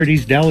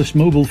Charity's Dallas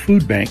Mobile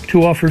Food Bank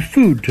to offer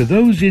food to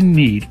those in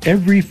need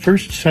every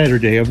first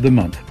Saturday of the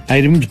month.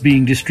 Items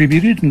being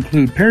distributed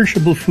include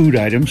perishable food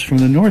items from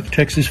the North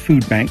Texas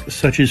Food Bank,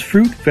 such as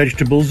fruit,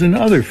 vegetables, and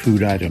other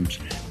food items.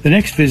 The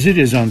next visit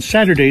is on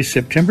Saturday,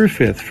 September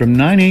 5th from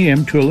 9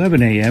 a.m. to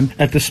 11 a.m.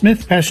 at the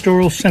Smith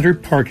Pastoral Center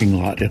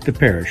parking lot at the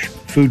parish.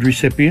 Food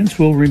recipients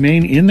will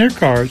remain in their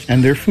cars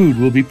and their food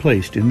will be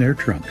placed in their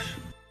trunks.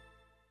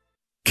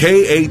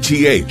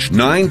 KATH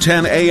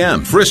 910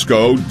 AM,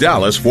 Frisco,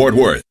 Dallas, Fort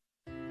Worth.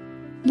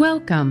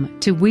 Welcome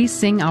to We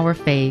Sing Our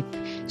Faith,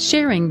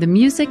 sharing the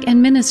music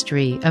and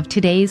ministry of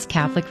today's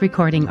Catholic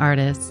recording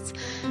artists.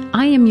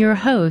 I am your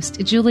host,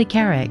 Julie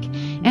Carrick,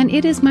 and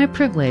it is my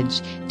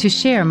privilege to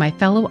share my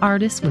fellow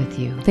artists with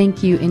you.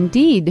 Thank you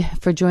indeed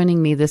for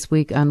joining me this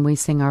week on We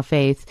Sing Our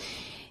Faith.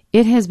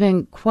 It has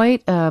been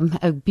quite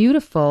a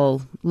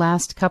beautiful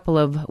last couple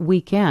of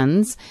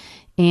weekends,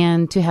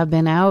 and to have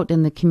been out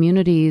in the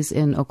communities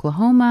in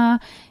Oklahoma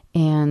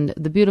and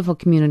the beautiful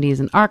communities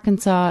in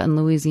Arkansas and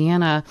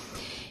Louisiana,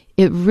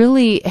 it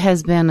really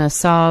has been a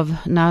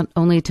salve not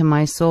only to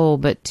my soul,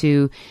 but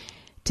to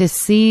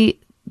see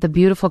the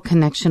beautiful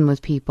connection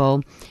with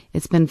people.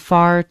 It's been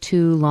far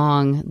too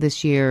long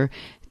this year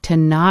to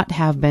not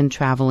have been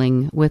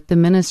traveling with the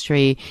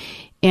ministry.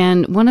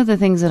 And one of the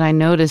things that I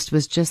noticed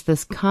was just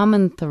this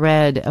common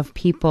thread of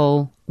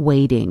people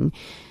waiting.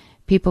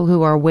 People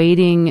who are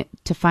waiting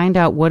to find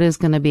out what is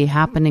going to be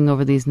happening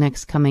over these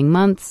next coming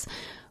months.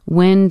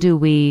 When do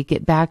we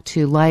get back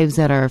to lives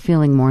that are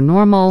feeling more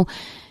normal?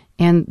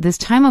 And this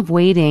time of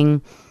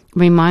waiting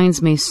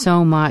reminds me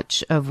so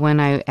much of when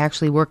I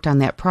actually worked on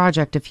that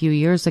project a few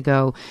years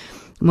ago,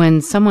 when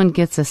someone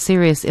gets a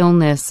serious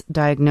illness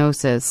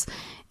diagnosis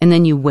and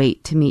then you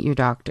wait to meet your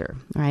doctor,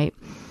 right?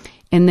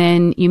 And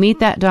then you meet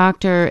that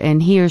doctor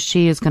and he or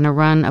she is going to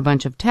run a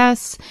bunch of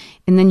tests,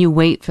 and then you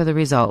wait for the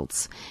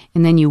results.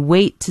 And then you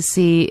wait to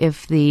see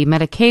if the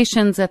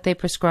medications that they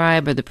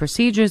prescribe or the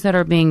procedures that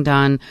are being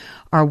done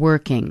are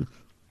working.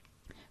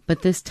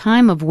 But this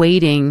time of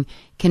waiting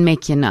can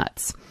make you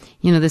nuts.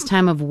 You know, this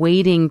time of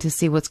waiting to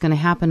see what's going to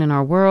happen in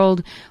our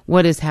world,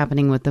 what is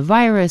happening with the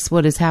virus,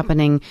 what is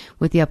happening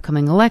with the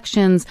upcoming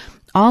elections,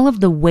 all of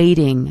the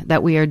waiting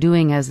that we are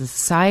doing as a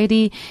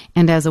society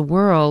and as a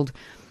world.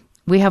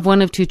 We have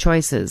one of two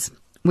choices.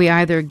 We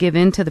either give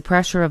in to the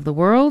pressure of the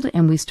world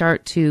and we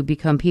start to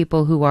become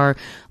people who are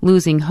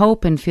losing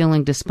hope and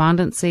feeling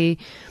despondency,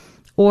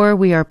 or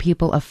we are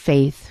people of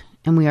faith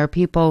and we are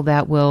people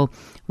that will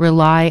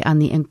rely on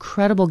the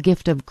incredible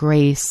gift of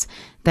grace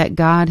that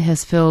God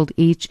has filled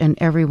each and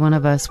every one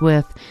of us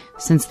with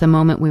since the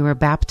moment we were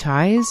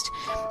baptized,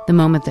 the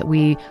moment that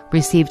we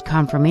received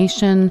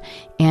confirmation,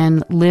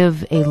 and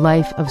live a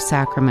life of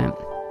sacrament.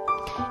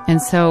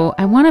 And so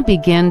I want to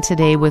begin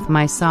today with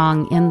my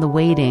song, In the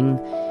Waiting,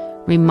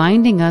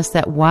 reminding us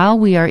that while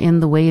we are in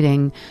the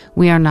waiting,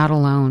 we are not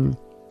alone.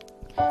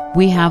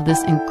 We have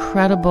this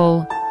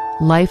incredible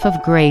life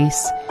of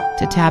grace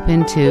to tap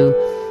into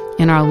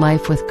in our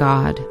life with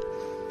God.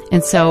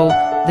 And so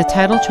the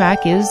title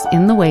track is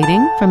In the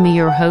Waiting, from me,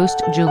 your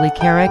host, Julie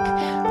Carrick.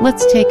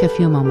 Let's take a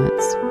few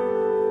moments.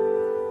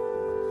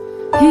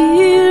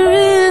 Here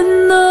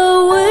in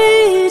the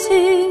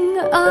waiting,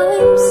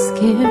 I'm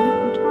scared.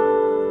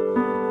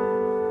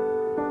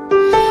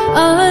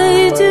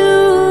 I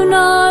do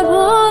not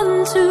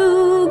want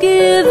to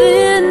give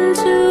in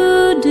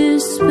to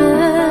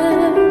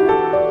despair.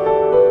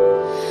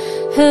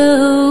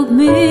 Help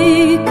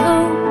me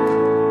cope,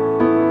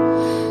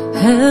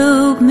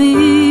 help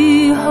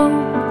me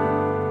hope,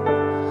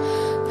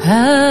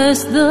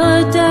 past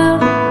the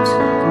doubt,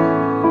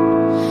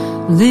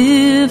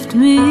 lift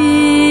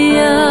me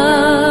up.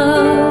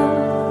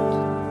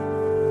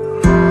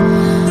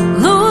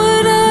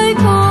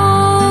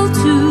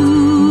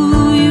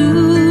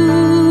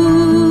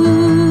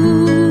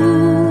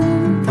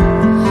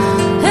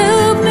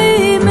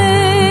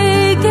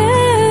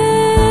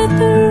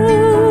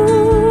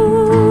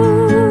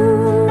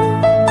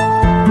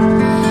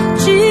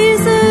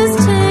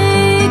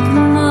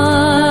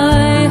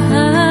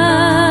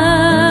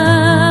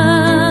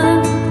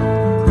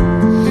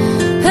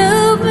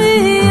 Help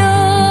me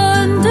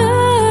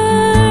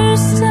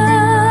understand.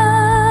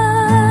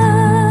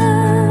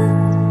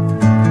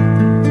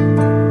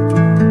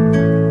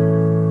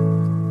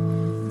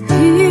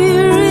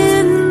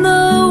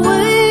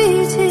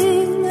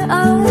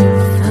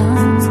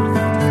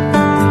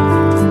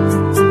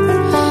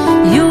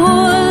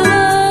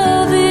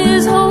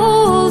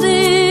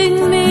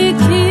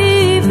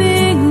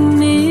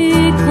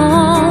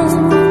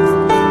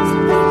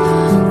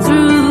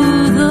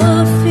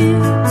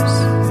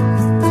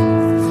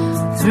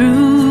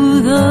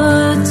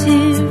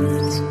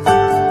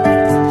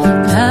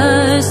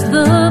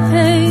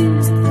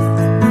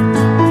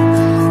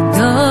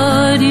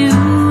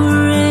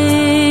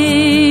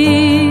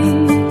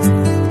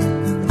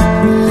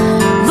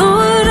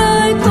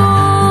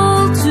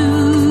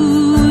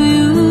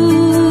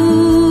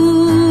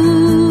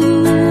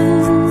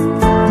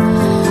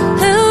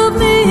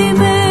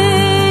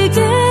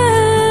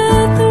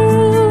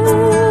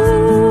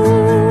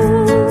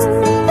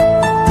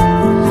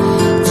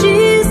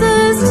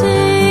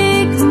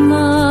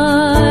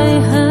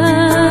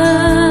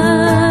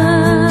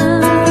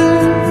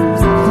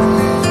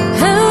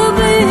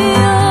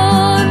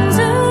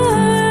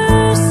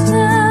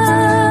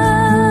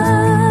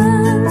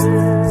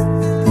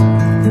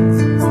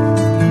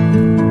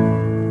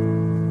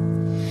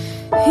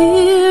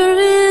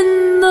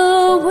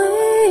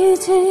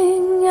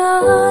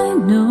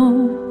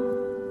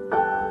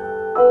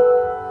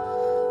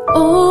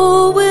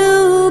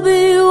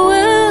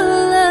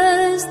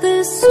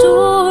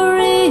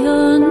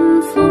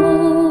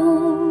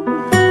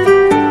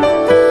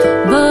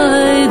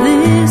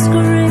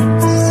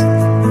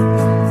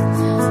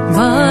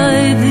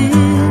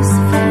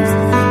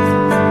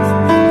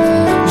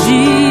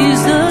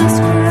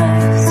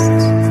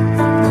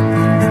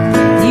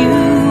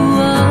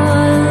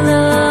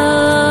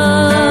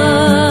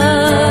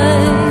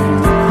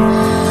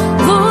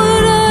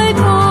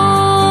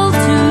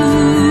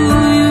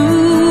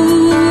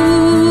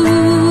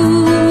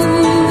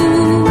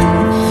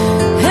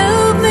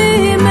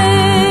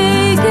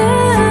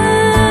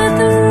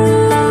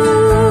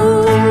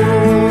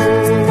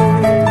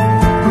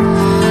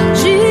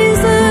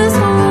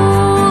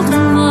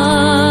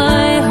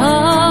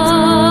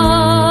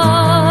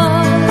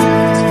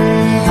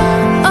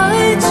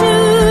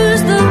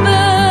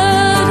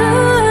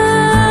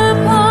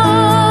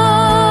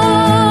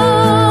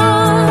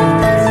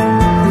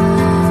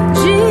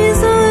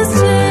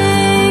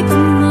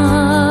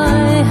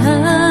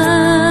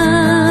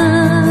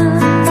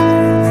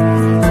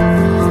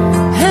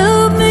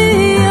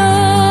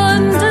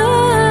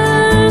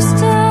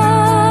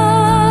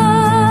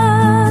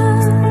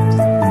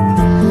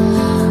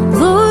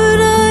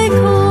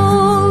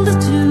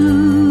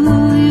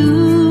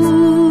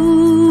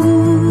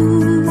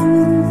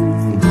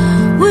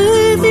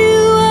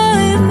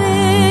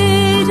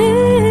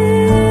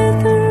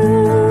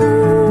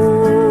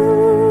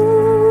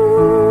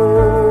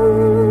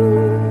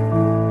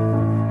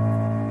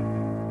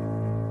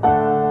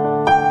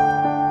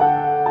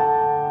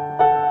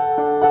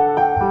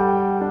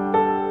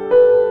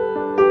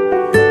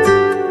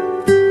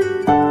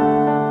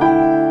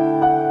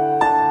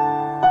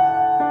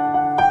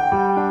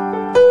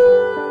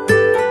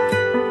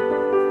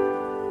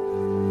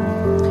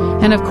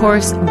 And of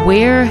course,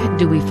 where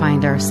do we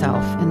find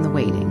ourselves in the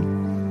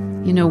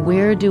waiting? You know,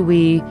 where do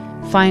we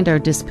find our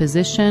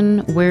disposition?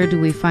 Where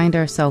do we find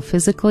ourselves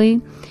physically?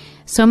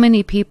 So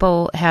many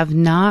people have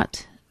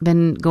not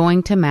been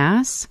going to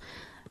Mass,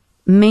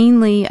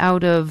 mainly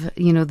out of,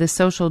 the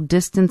social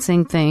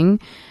distancing thing,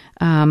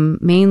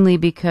 mainly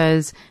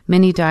because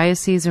many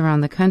dioceses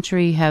around the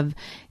country have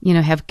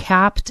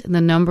capped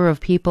the number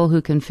of people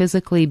who can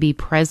physically be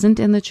present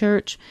in the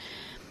church.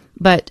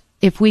 But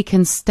if we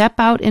can step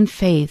out in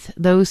faith,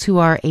 those who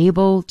are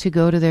able to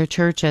go to their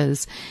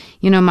churches,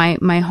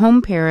 my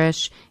home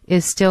parish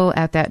is still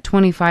at that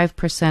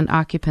 25%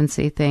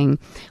 occupancy thing,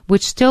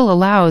 which still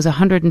allows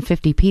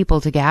 150 people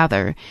to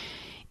gather.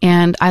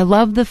 And I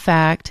love the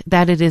fact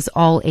that it is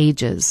all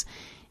ages.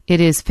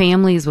 It is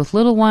families with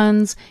little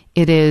ones.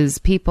 It is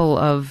people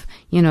of,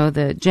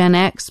 the Gen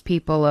X,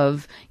 people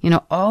of,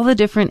 all the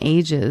different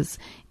ages.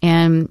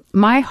 And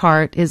my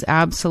heart is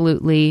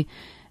absolutely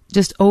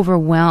just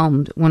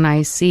overwhelmed when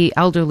I see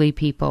elderly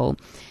people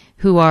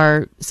who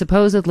are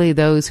supposedly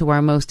those who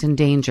are most in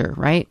danger,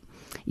 right?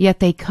 Yet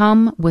they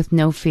come with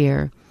no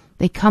fear.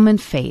 They come in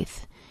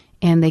faith,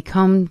 and they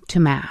come to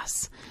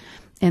Mass,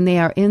 and they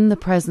are in the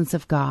presence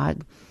of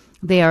God.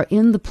 They are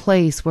in the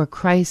place where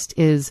Christ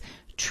is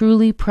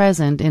truly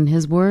present in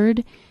His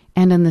Word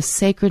and in the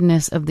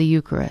sacredness of the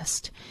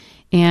Eucharist.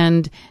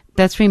 And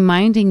that's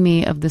reminding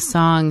me of the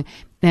song,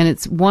 and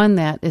it's one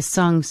that is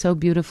sung so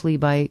beautifully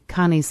by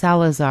Connie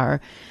Salazar.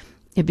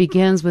 It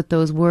begins with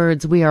those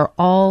words, "We are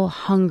all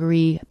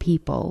hungry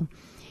people."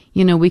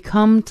 We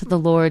come to the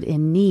Lord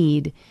in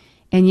need,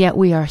 and yet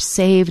we are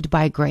saved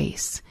by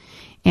grace.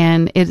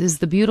 And it is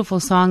the beautiful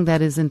song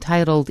that is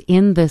entitled,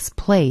 "In This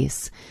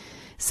Place."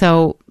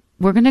 So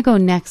we're going to go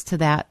next to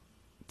that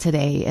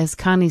today as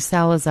Connie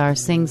Salazar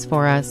sings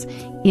for us,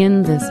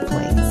 "In This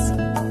Place."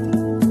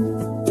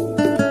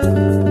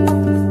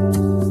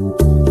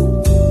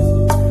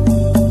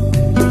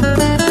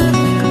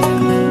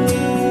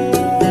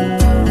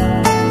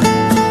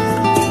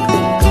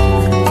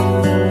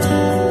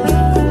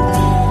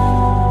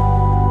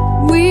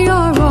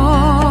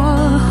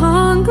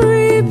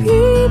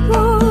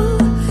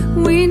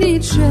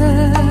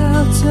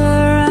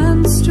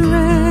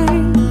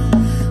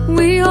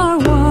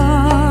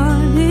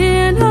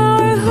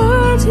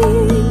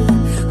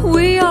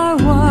 We are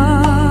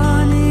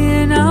one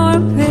in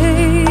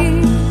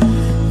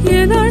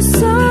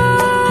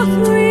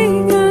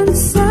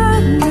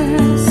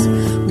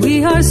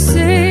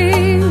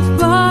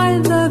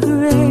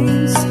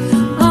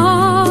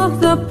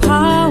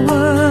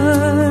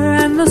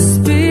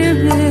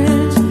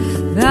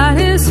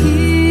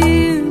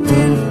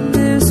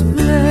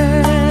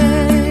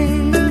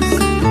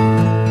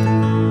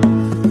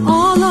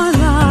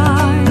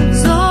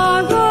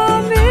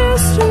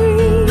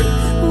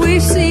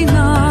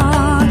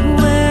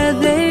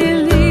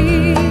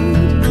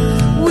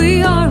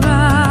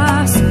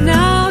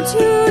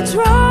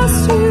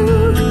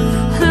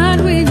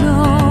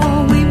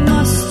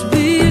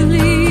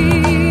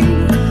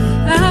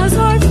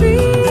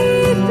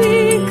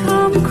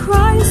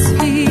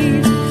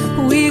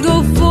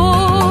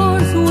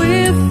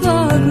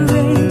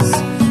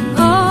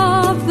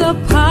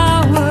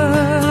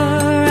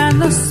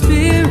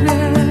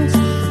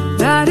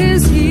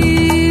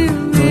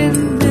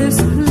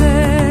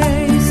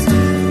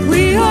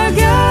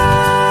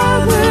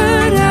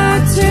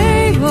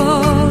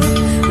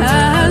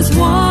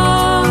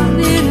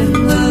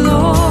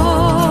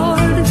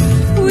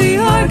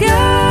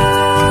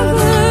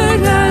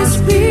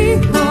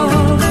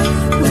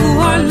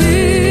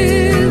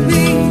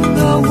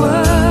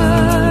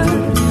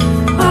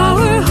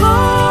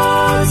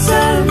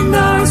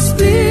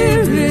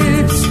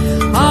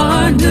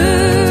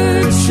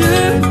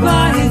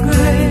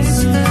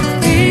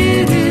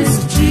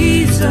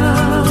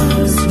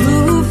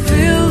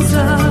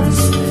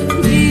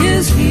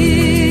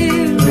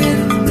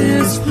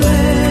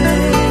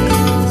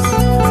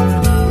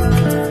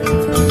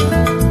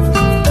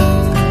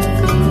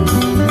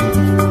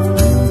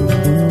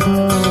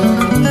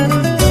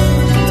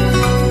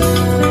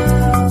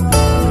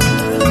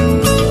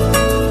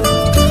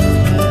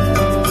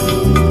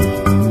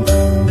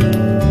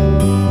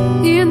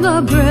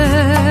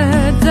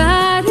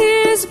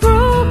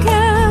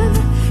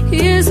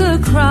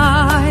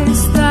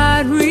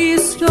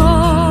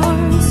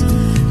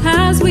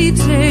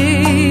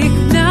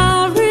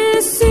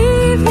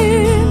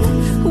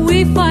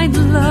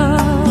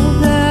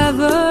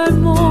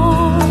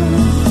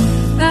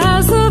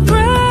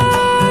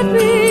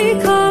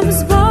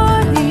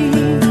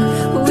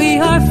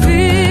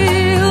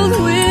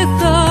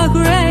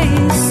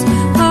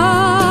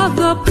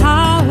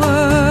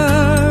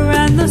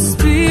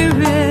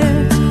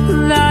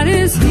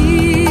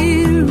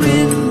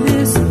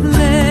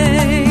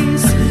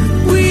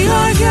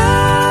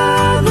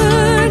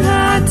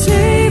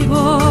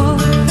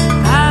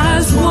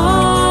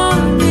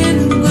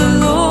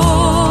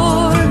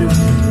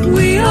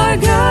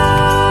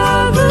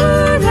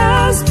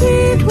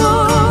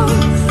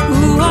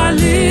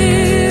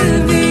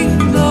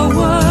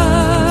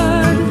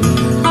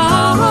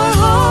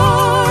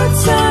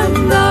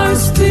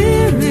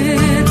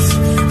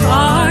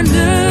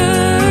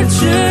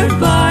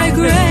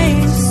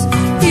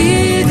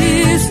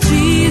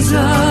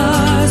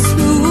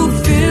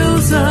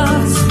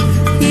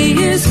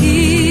is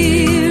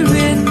here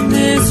in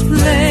this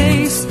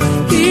place.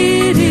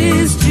 It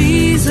is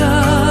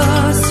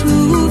Jesus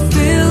who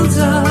fills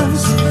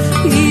us.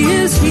 He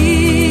is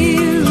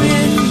here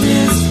in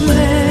this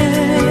place.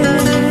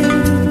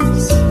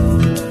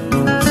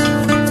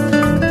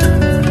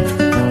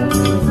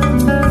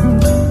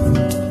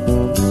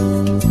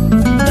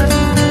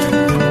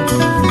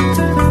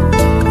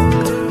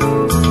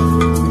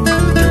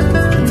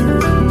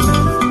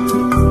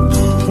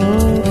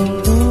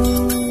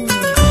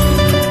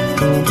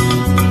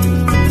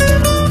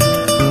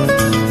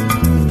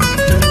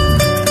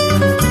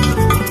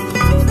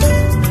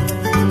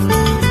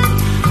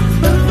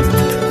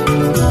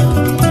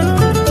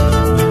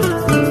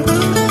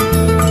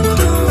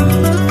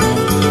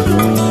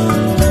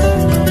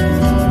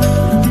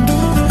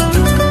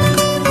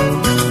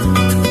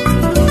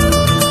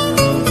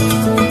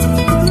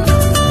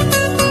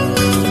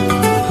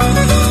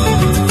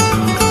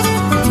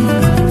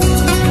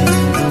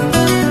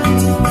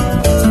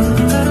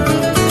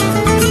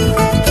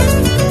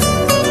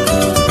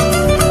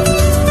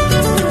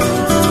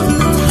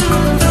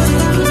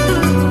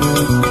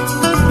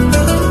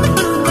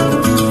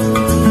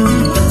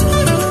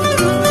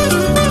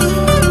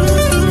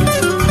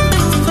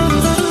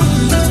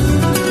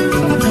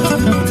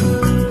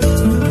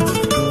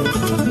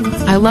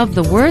 I love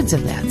the words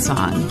of that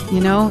song. You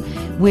know,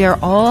 we are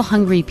all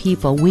hungry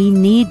people. We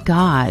need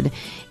God.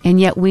 And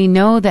yet we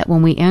know that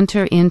when we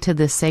enter into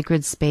this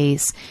sacred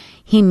space,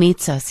 He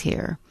meets us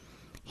here.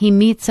 He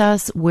meets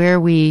us where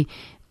we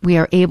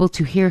are able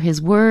to hear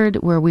His word,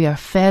 where we are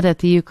fed at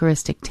the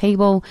Eucharistic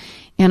table,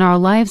 and our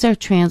lives are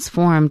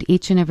transformed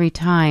each and every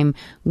time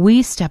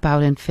we step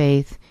out in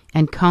faith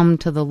and come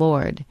to the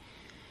Lord.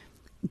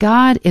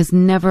 God is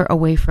never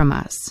away from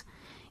us.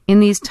 In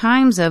these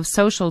times of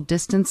social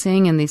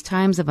distancing, in these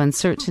times of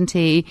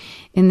uncertainty,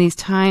 in these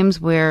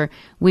times where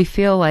we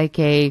feel like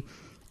a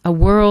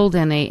world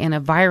and a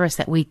virus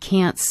that we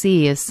can't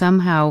see is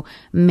somehow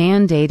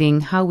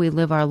mandating how we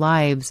live our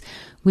lives,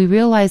 we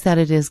realize that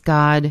it is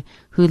God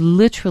who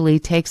literally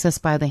takes us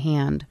by the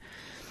hand.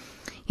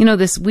 You know,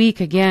 this week,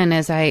 again,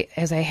 as I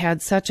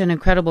had such an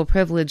incredible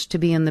privilege to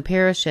be in the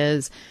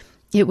parishes,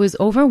 it was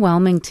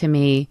overwhelming to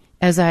me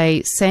as I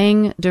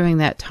sang during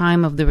that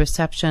time of the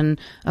reception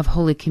of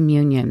Holy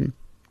Communion,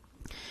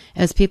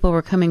 as people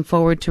were coming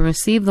forward to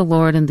receive the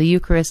Lord in the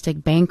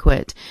Eucharistic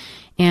banquet,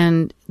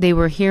 and they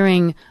were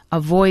hearing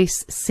a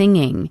voice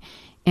singing.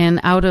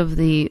 And out of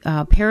the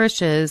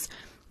parishes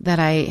that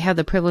I had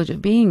the privilege of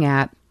being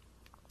at,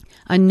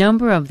 a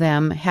number of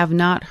them have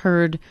not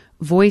heard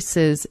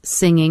voices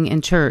singing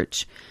in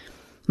church.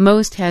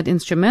 Most had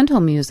instrumental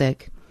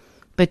music,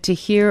 but to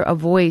hear a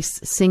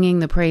voice singing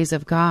the praise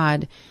of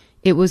God,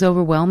 it was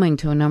overwhelming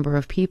to a number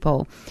of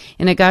people.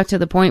 And it got to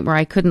the point where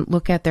I couldn't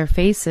look at their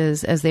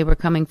faces as they were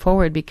coming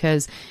forward,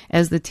 because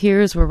as the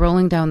tears were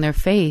rolling down their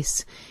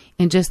face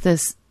in just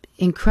this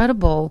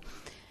incredible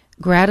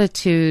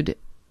gratitude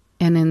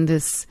and in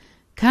this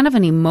kind of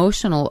an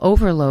emotional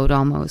overload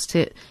almost,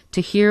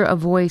 to hear a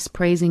voice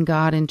praising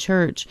God in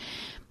church,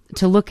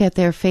 to look at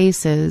their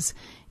faces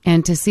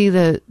and to see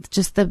the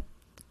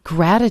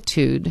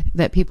gratitude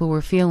that people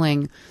were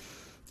feeling.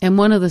 And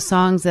one of the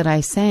songs that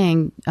I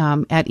sang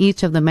at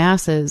each of the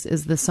Masses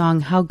is the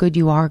song, How Good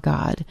You Are,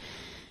 God.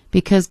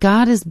 Because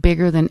God is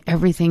bigger than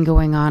everything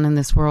going on in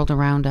this world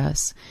around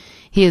us.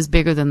 He is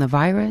bigger than the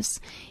virus.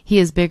 He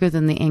is bigger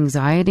than the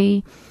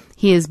anxiety.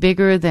 He is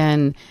bigger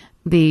than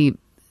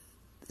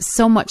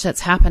so much that's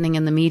happening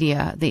in the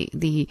media,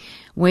 the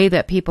way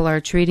that people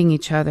are treating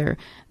each other,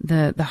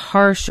 the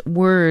harsh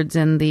words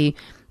and the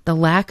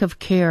lack of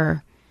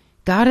care.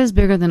 God is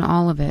bigger than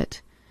all of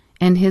it.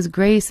 And His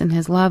grace and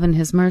His love and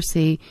His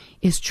mercy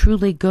is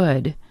truly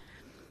good.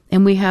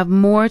 And we have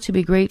more to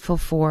be grateful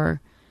for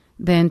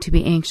than to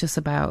be anxious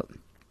about.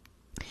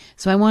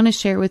 So I want to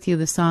share with you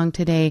the song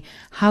today,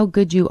 How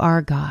Good You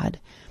Are, God.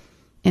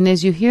 And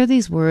as you hear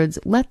these words,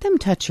 let them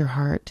touch your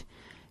heart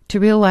to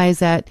realize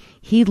that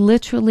He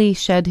literally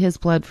shed His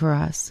blood for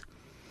us.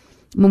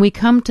 When we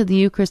come to the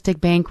Eucharistic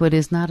banquet, it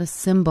is not a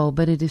symbol,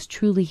 but it is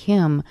truly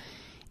Him.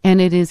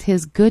 And it is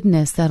His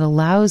goodness that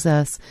allows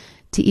us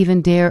to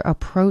even dare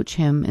approach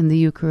Him in the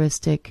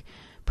Eucharistic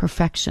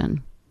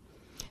perfection.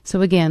 So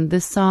again,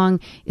 this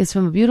song is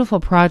from a beautiful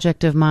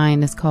project of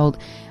mine. It's called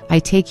I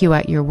Take You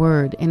at Your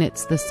Word, and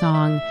it's the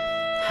song,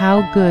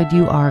 How Good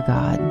You Are,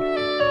 God.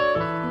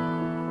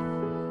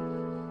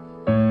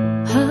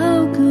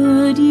 How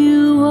good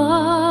you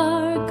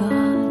are,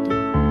 God.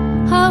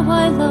 How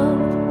I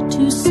love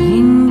to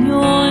sing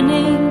your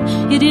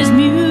name. It is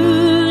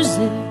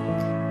music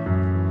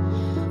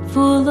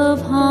full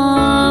of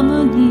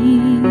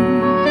harmony.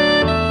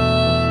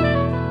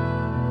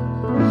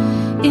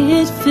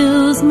 It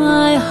fills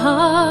my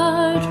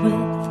heart with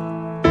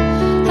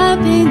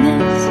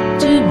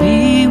happiness to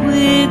be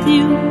with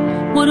you.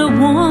 What a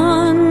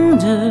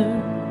wonder,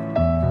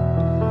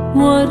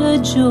 what a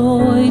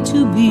joy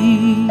to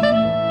be.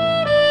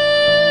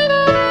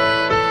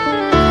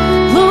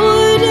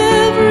 Lord,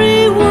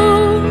 every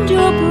wound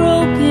your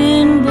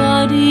broken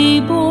body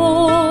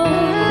bore,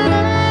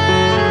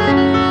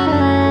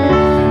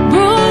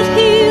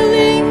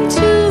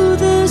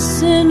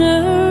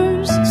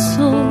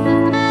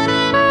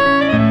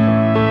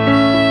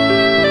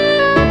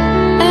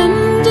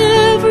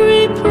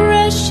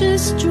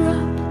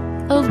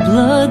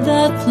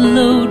 that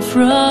flowed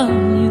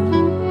from you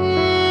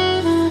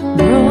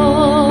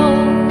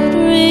brought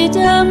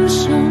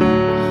redemption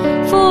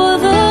for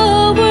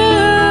the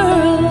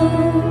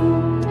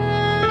world.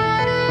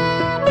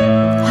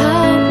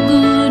 How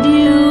good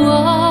you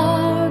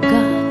are,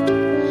 God,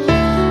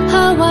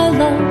 how I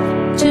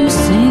love to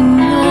sing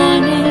your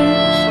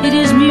name. It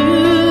is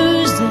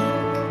music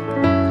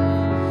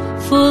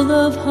full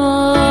of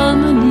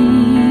harmony.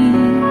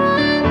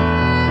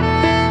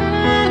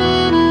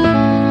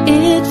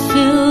 It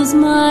fills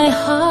my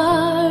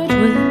heart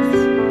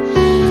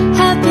with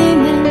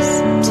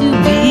happiness to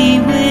be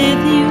with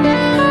you.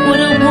 What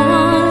a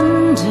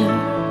wonder,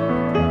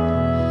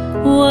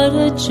 what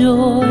a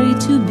joy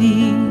to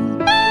be.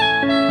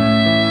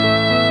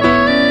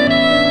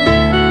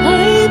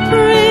 I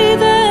pray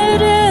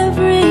that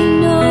every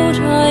note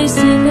I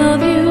sing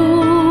of you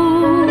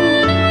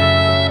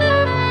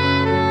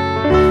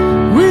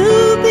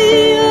will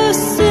be a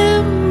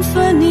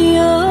symphony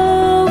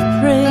of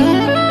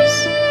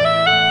praise.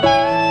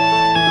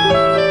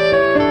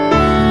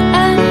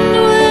 And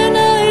when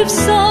I've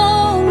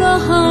sung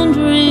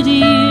 100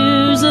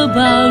 years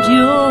about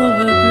your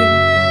grace,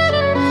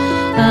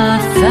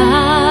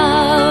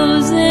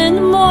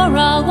 1,000 more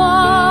I'll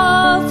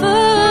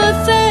offer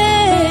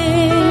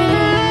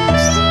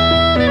thanks.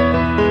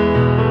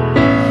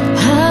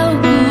 How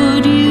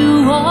good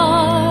you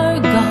are,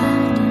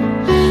 God,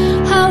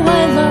 how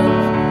I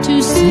love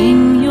to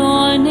sing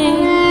your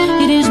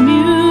name. It is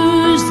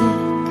music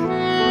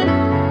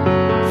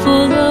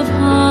full of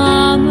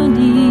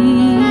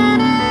harmony.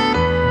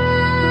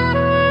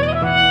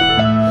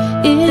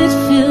 It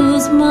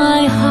fills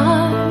my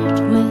heart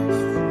with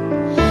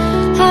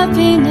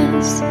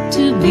happiness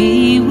to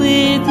be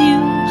with you.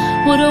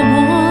 What a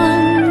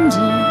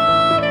wonder,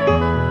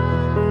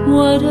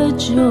 what a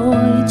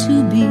joy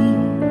to be.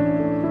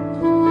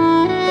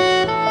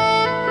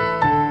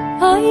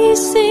 I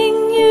sing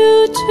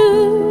you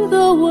to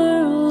the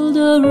world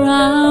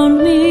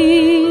around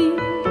me.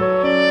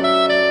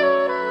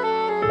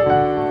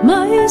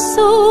 My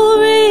soul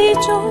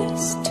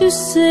rejoices to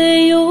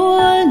say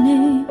your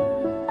name.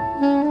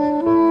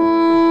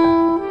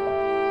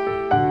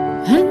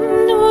 And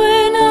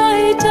when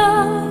I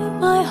die,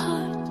 my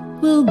heart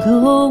will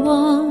go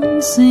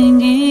on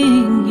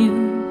singing you.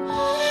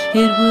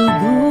 It will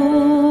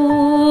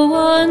go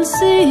on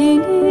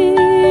singing you.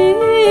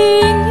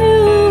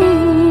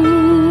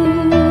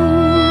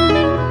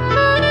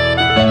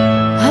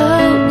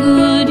 How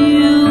good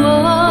you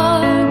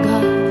are,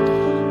 God,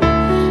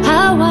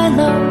 how I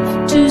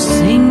love to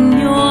sing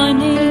your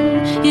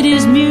name. It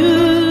is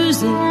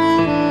music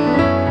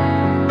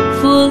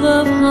full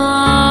of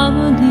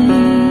harmony.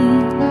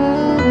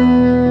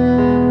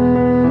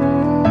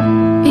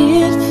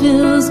 It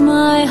fills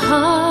my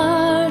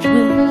heart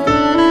with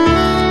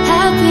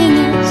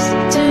happiness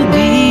to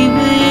be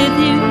with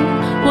you.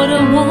 What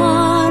a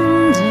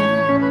wonder,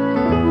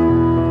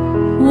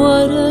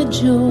 what a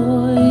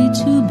joy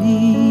to be.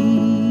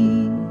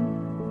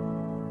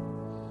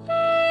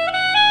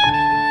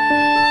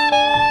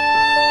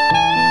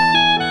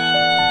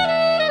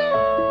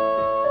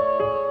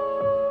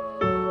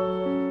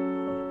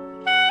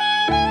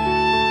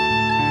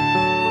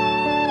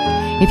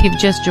 If you've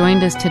just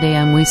joined us today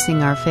on We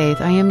Sing Our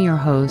Faith, I am your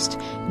host,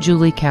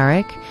 Julie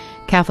Carrick,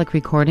 Catholic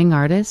recording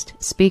artist,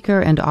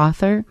 speaker, and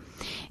author.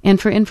 And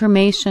for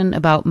information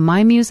about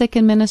my music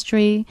and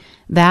ministry,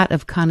 that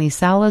of Connie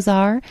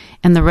Salazar,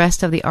 and the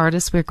rest of the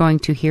artists we're going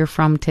to hear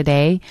from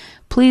today,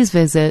 please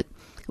visit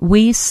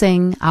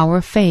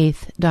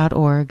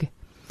wesingourfaith.org.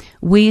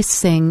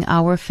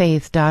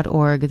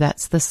 wesingourfaith.org,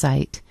 that's the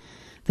site.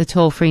 The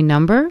toll-free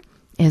number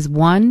is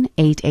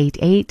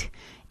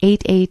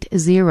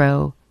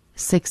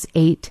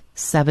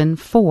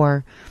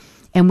 1-888-880-6874,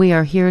 and we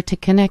are here to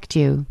connect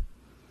you.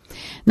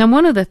 Now,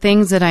 one of the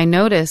things that I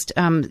noticed,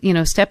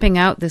 stepping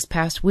out this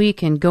past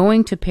week and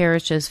going to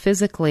parishes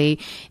physically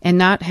and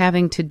not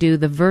having to do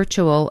the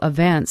virtual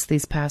events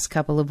these past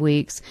couple of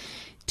weeks,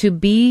 to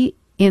be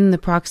in the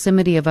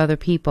proximity of other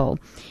people,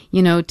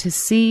 to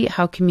see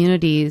how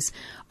communities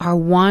are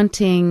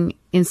wanting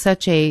in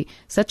such a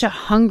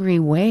hungry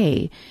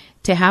way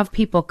to have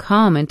people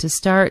come and to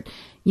start,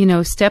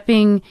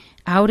 stepping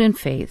out in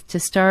faith,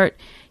 to start,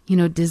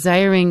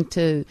 desiring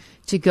to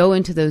go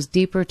into those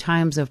deeper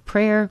times of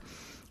prayer,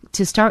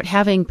 to start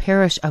having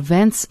parish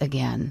events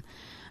again.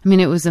 I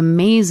mean, it was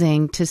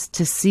amazing to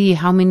see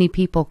how many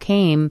people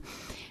came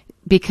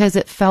because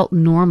it felt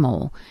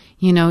normal,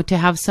 to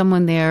have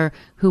someone there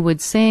who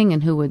would sing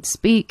and who would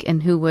speak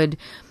and who would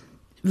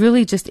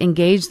really just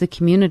engage the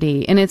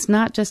community. And it's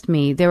not just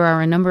me. There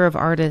are a number of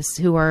artists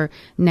who are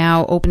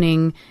now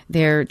opening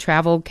their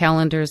travel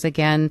calendars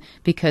again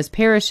because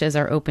parishes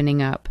are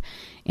opening up.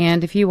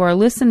 And if you are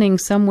listening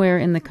somewhere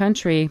in the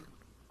country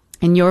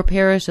and your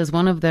parish is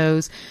one of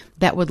those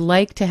that would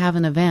like to have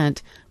an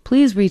event,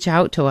 please reach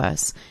out to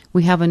us.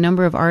 We have a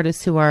number of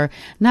artists who are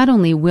not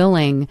only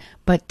willing,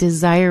 but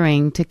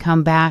desiring to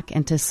come back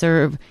and to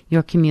serve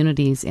your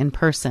communities in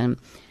person.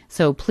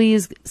 So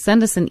please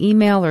send us an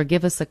email or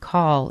give us a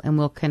call and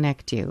we'll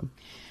connect you.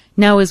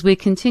 Now, as we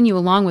continue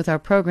along with our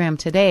program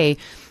today,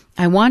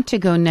 I want to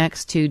go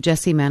next to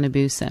Jesse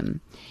Manibusan.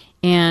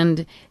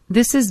 And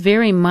this is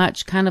very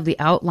much kind of the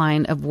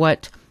outline of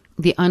what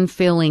the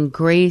Unfailing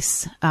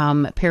Grace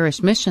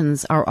parish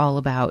missions are all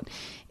about,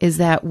 is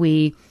that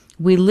we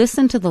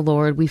listen to the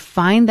Lord, we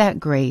find that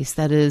grace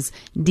that is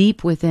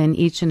deep within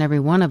each and every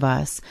one of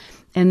us,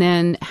 and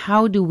then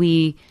how do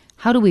we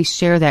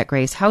share that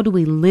grace? How do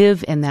we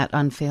live in that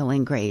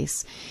unfailing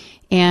grace?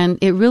 And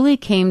it really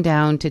came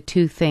down to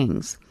two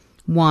things.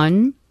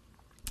 One,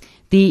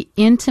 the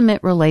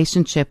intimate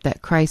relationship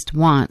that Christ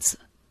wants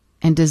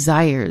and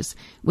desires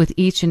with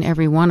each and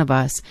every one of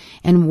us,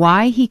 and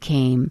why he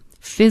came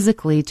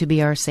physically to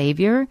be our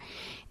Savior,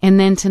 and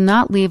then to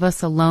not leave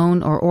us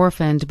alone or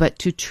orphaned, but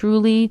to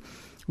truly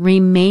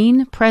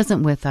remain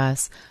present with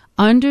us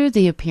under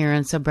the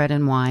appearance of bread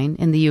and wine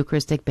in the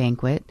Eucharistic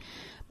banquet.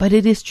 But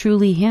it is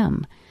truly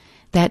him,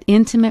 that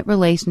intimate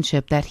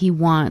relationship that he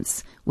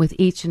wants with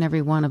each and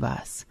every one of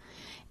us.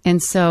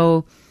 And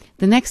so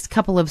the next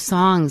couple of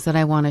songs that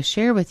I want to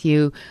share with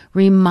you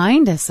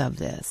remind us of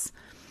this.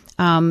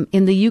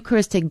 In the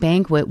Eucharistic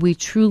banquet, we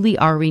truly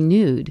are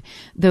renewed.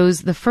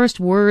 The first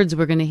words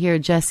we're going to hear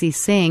Jesse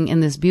sing in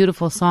this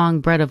beautiful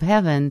song, Bread of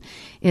Heaven,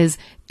 is,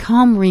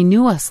 "Come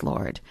renew us,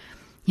 Lord."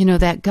 You know,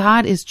 that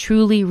God is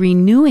truly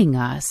renewing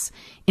us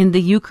in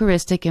the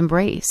Eucharistic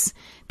embrace,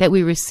 that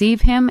we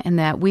receive him and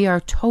that we are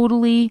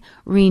totally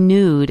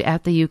renewed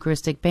at the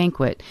Eucharistic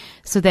banquet,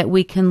 so that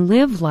we can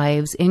live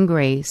lives in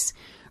grace,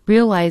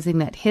 realizing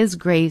that his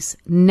grace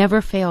never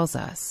fails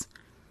us.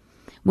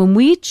 When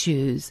we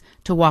choose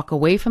to walk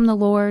away from the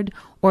Lord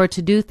or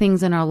to do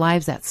things in our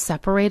lives that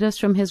separate us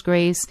from his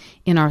grace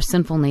in our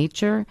sinful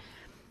nature,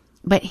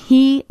 but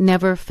he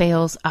never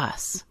fails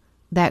us.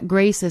 That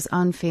grace is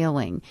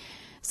unfailing.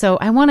 So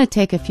I want to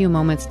take a few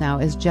moments now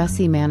as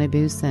Jesse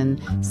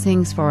Manibusan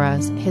sings for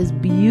us his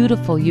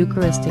beautiful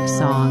Eucharistic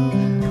song,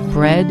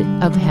 Bread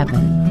of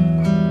Heaven.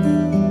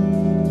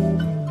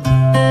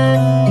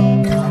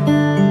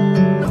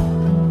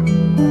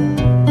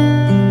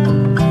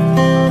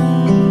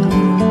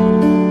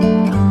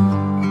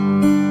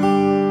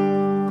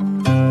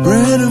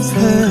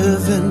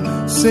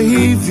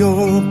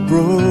 Savior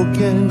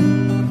broken,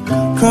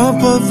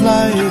 cup of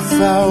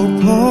life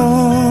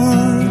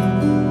outpoured.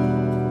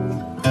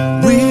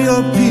 We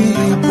your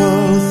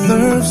people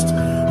thirst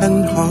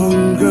and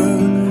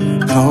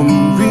hunger.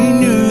 Come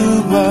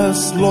renew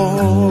us,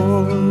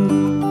 Lord.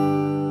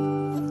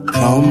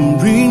 Come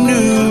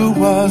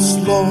renew us,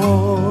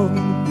 Lord.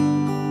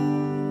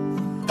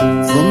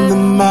 From the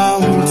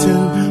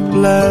mountain,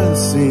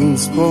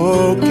 blessings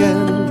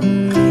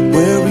spoken,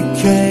 where we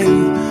came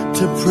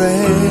to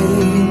pray,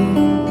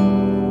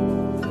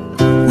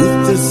 with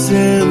the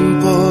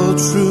simple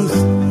truth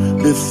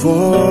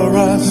before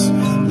us.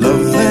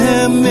 Love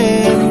them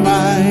in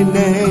my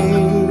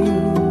name.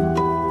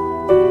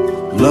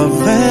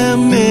 Love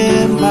them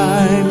in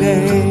my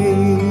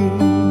name.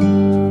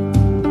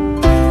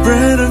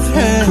 Bread of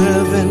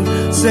heaven,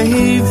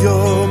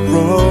 Savior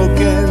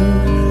broken,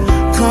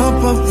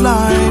 cup of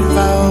life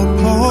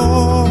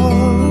outpoured.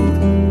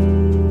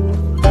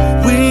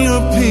 We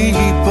your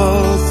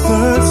people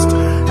thirst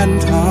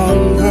and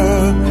hunger.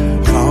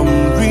 Come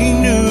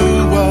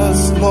renew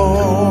us,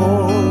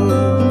 Lord.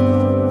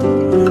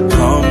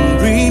 Come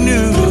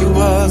renew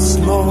us,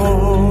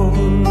 Lord.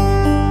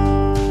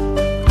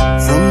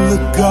 From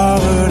the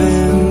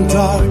garden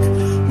dark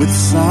with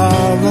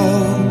sorrow,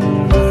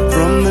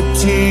 from the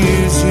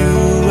tears you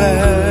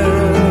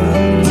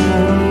wept,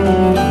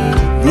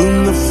 bloom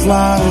the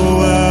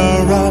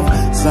flower of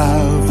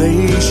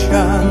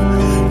salvation,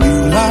 new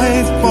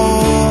life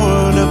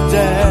born of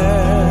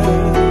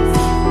death,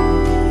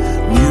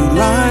 new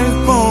life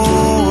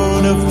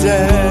born of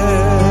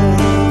death.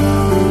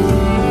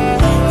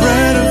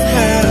 Bread of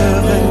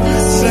heaven,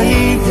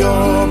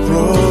 Savior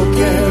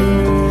broken,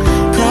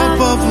 cup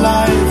of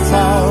life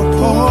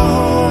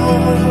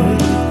outpoured.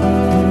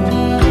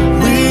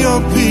 We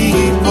your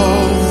people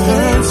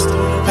thirst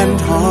and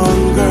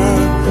hunger.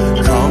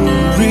 Come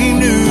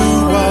renew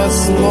us,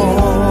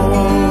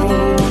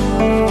 Lord.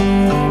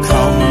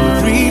 Come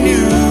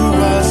renew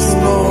us,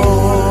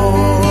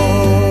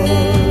 Lord.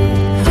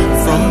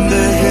 From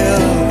the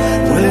hill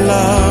where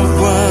love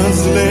was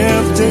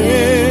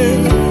lifted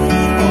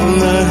on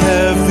the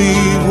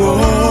heavy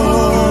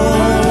wall,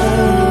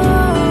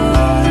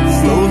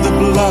 flowed the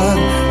blood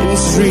in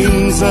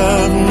streams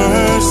of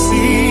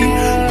mercy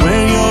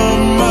where your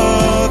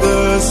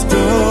mother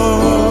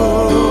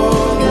stood,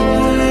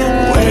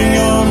 where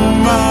your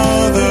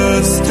mother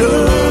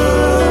stood.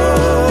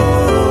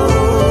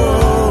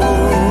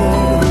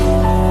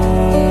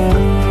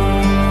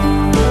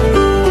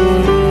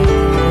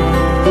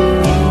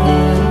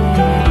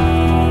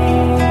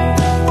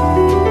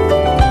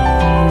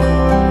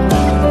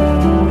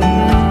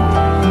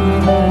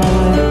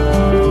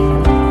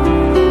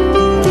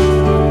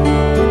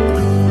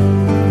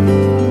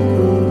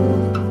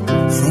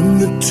 From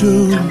the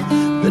tomb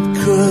that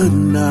could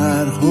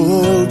not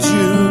hold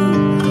you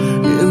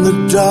in the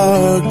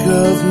dark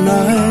of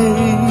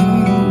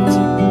night,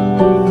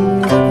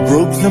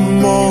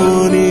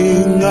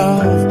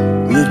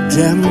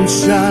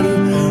 redemption,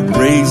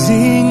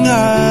 raising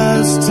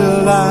us to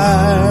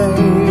life,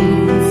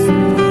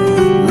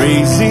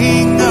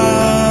 raising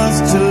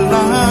us to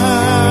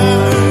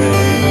life.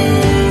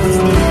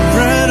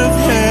 Bread of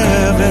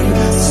heaven,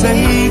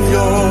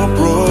 Savior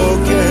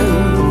broken,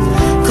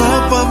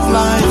 cup of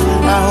life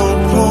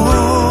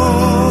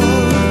outpoured.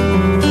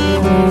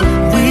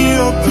 We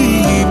are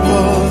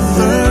people,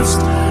 thirst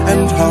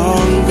and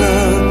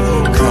hunger,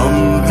 come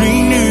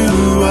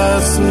renew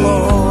us,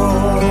 Lord.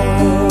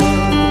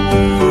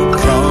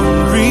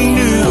 Come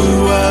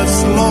renew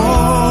us,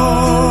 Lord.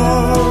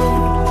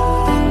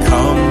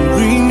 Come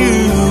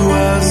renew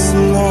us,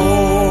 Lord.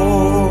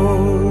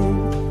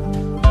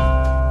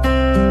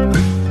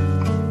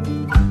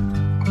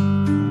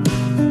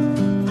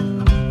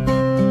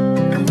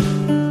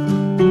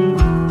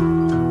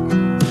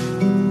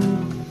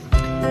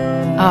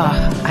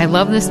 I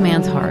love this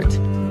man's heart.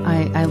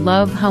 I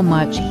love how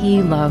much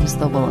he loves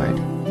the Lord.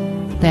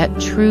 That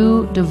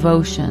true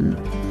devotion,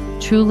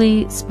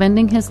 truly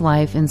spending his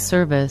life in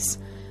service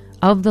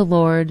of the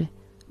Lord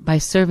by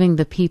serving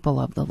the people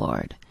of the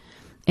Lord.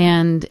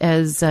 And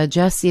as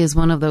Jesse is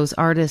one of those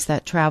artists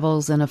that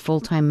travels in a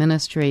full-time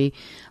ministry,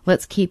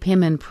 let's keep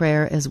him in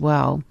prayer as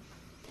well.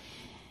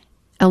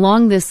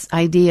 Along this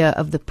idea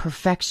of the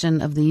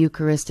perfection of the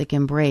Eucharistic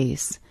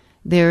embrace,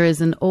 there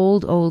is an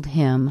old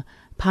hymn,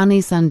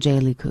 Panis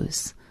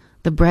Angelicus,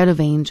 the bread of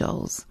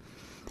angels.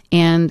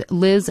 And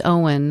Liz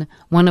Owen,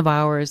 one of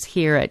ours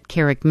here at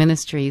Carrick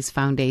Ministries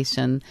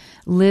Foundation,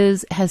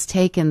 Liz has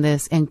taken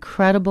this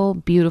incredible,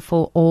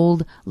 beautiful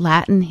old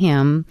Latin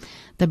hymn,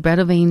 the bread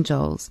of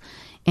angels,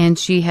 and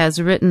she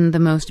has written the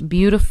most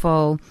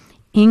beautiful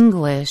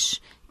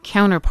English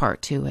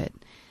counterpart to it.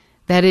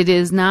 That it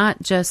is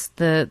not just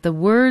the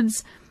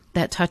words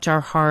that touch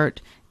our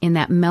heart in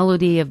that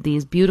melody of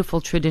these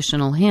beautiful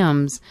traditional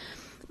hymns,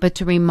 but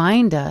to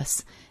remind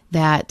us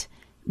that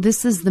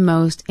this is the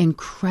most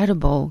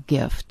incredible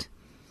gift,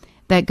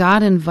 that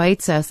God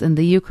invites us in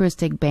the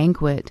Eucharistic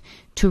banquet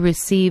to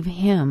receive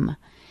Him.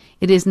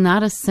 It is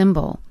not a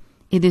symbol.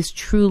 It is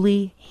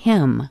truly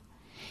Him.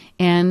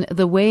 And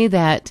the way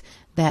that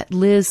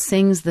Liz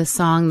sings the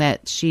song,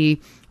 that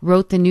she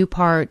wrote the new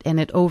part and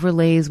it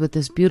overlays with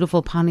this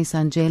beautiful Panis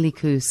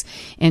Angelicus,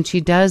 and she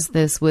does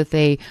this with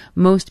a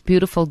most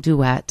beautiful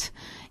duet.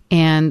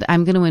 And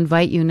I'm going to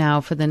invite you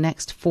now for the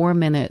next 4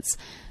 minutes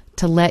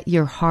to let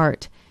your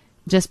heart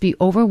just be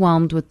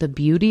overwhelmed with the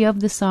beauty of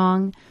the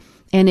song.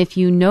 And if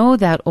you know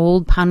that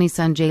old Panis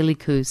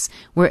Angelicus,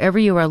 wherever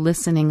you are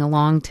listening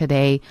along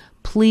today,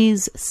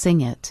 please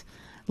sing it.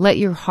 Let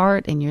your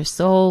heart and your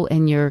soul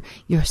and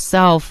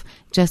yourself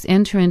just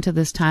enter into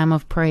this time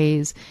of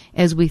praise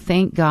as we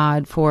thank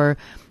God for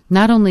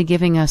not only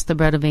giving us the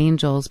bread of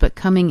angels, but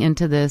coming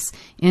into this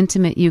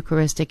intimate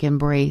Eucharistic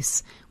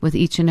embrace with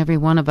each and every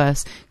one of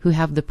us who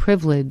have the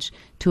privilege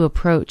to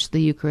approach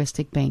the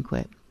Eucharistic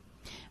banquet.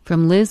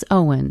 From Liz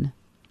Owen,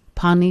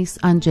 Panis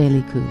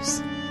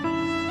Angelicus.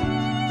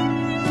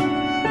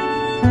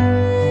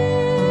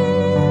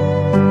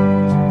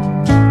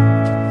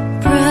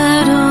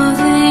 Bread of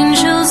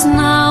angels,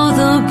 now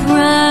the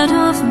bread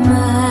of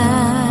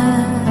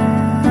man,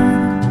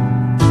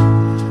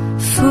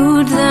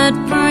 food that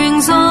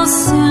brings all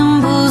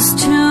symbols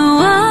to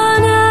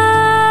an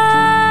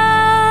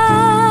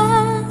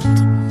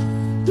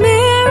end,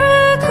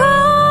 miracle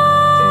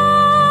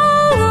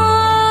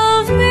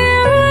of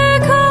miracles,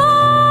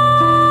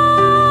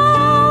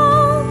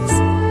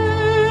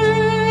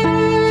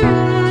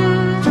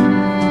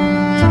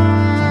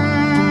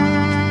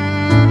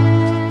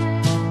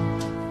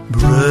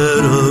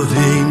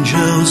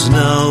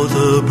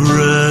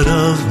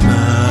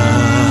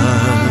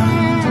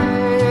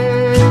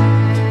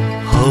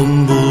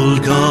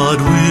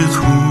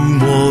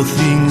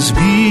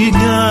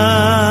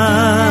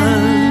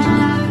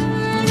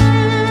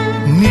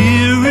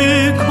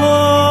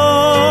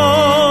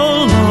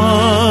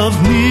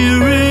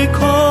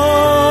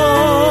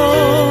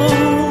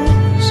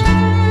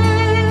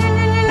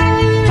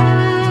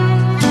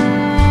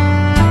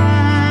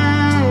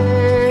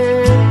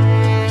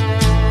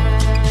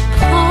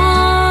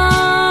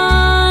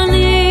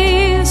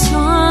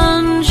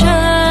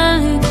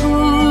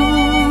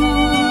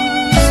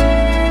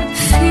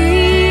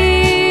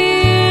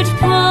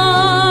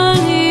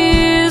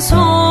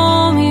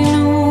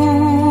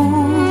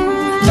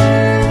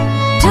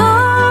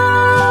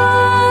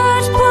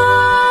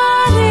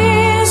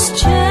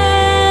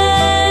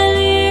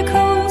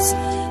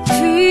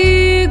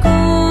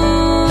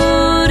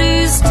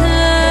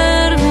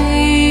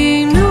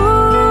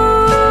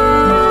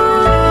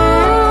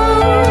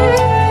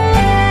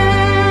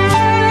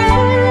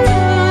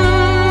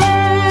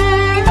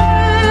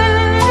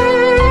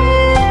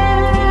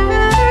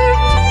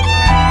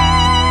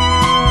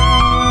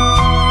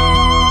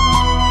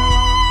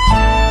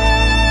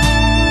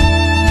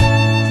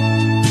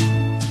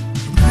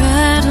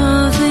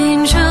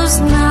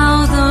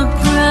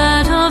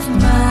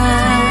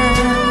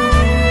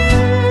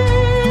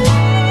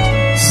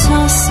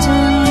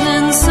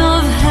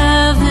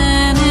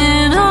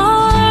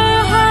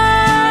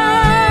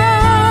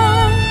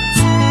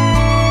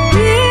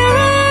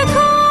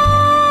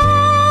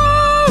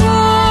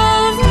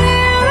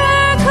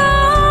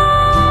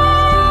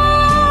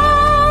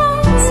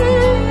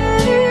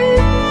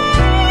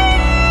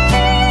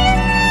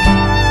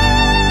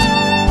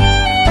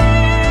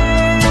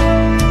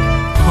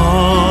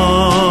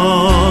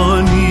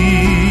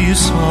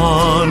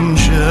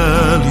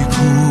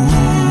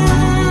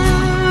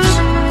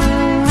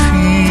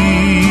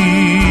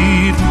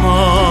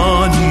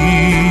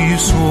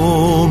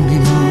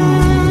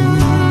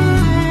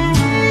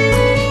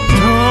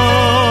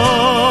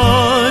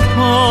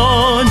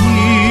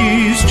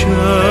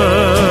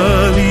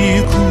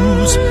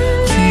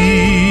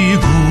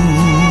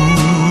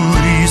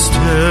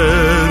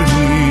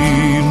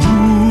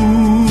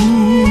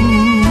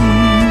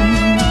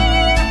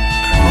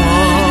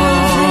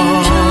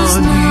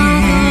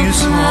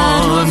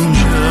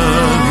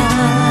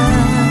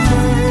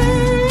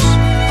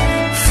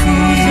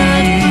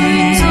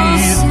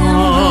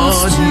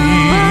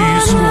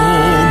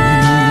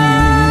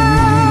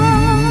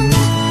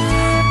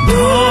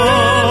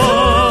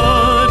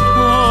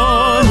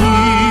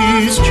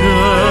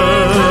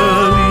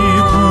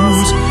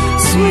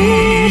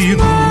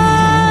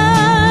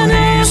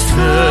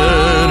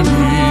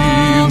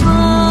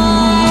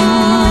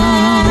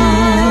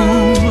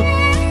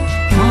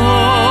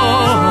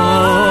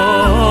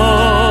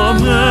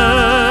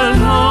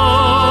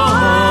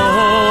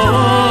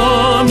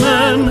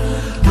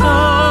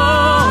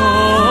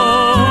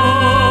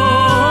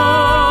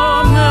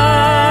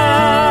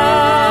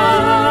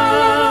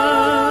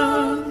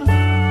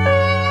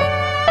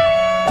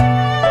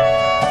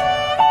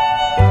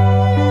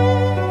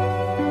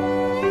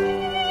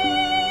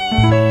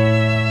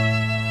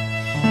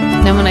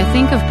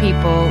 think of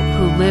people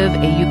who live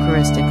a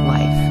Eucharistic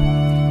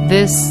life,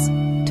 this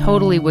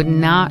totally would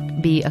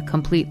not be a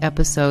complete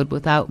episode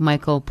without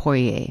Michael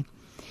Poirier.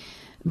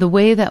 The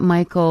way that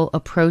Michael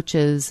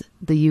approaches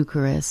the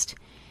Eucharist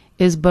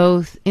is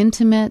both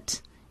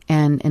intimate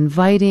and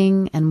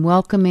inviting and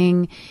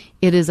welcoming.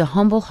 It is a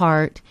humble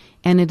heart,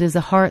 and it is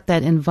a heart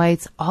that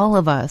invites all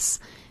of us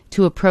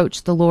to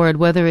approach the Lord,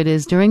 whether it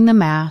is during the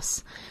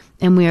Mass,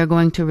 and we are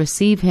going to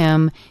receive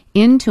Him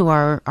into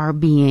our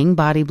being,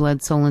 body,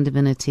 blood, soul, and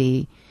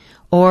divinity,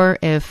 or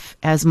if,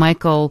 as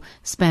Michael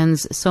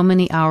spends so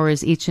many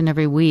hours each and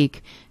every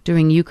week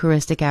during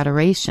Eucharistic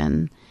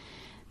adoration,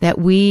 that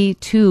we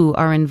too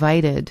are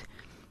invited.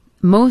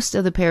 Most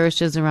of the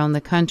parishes around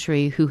the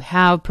country who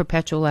have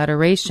perpetual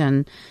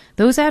adoration,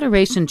 those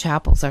adoration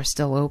chapels are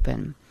still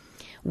open.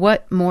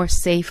 What more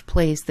safe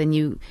place than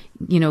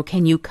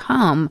can you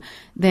come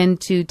than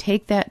to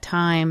take that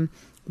time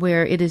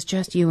where it is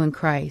just you and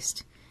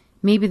Christ?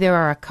 Maybe there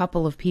are a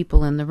couple of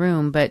people in the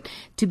room, but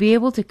to be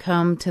able to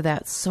come to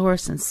that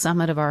source and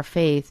summit of our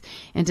faith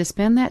and to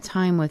spend that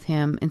time with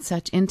Him in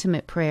such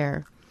intimate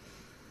prayer.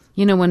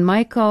 When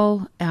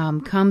Michael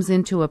comes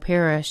into a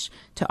parish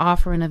to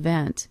offer an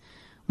event,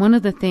 one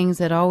of the things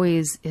that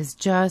always is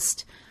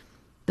just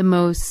the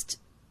most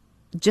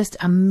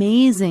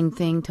amazing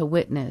thing to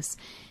witness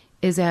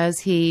is as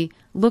he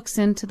looks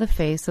into the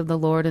face of the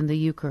Lord in the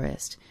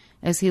Eucharist,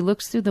 as he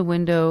looks through the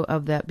window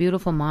of that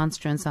beautiful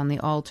monstrance on the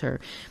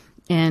altar,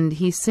 and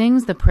he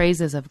sings the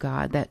praises of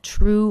God, that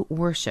true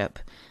worship,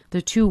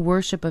 the true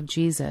worship of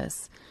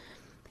Jesus.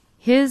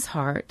 His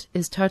heart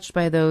is touched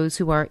by those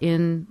who are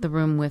in the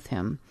room with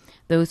him,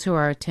 those who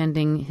are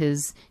attending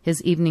his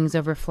evenings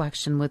of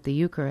reflection with the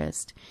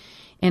Eucharist.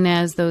 And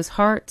as those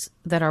hearts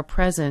that are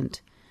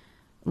present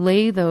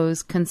lay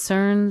those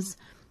concerns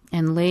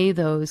and lay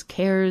those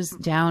cares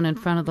down in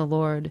front of the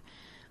Lord,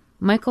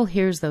 Michael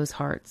hears those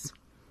hearts.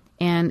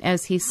 And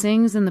as he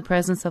sings in the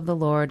presence of the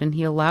Lord, and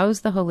he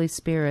allows the Holy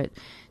Spirit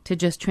to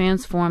just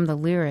transform the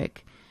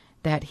lyric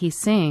that he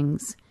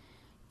sings,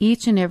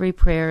 each and every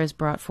prayer is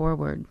brought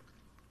forward.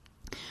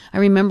 I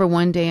remember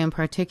one day in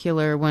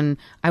particular when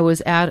I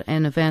was at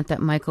an event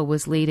that Michael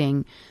was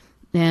leading,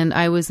 and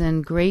I was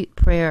in great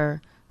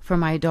prayer for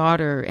my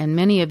daughter, and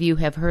many of you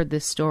have heard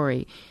this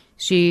story.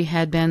 She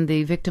had been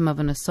the victim of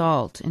an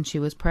assault, and she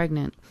was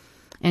pregnant,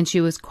 and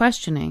she was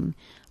questioning,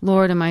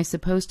 Lord, am I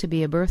supposed to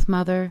be a birth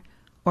mother,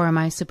 or am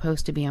I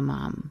supposed to be a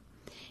mom?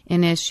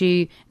 And as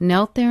she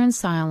knelt there in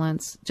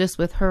silence, just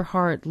with her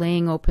heart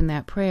laying open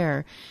that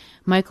prayer,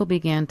 Michael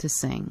began to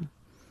sing.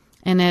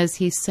 And as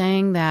he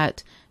sang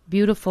that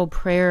beautiful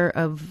prayer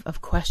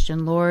of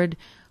question, Lord,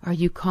 are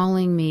you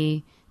calling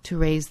me to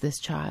raise this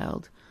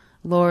child?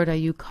 Lord, are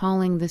you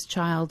calling this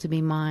child to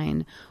be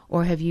mine?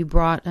 Or have you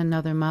brought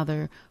another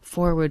mother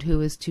forward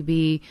who is to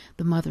be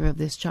the mother of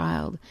this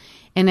child?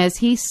 And as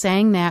he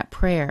sang that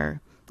prayer,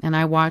 and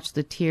I watched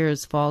the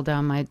tears fall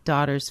down my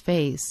daughter's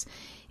face,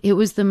 it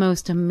was the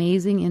most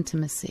amazing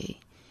intimacy.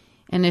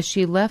 And as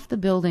she left the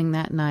building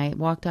that night,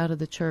 walked out of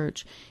the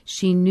church,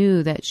 she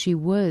knew that she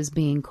was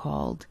being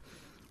called,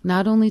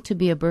 not only to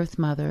be a birth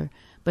mother,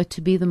 but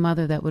to be the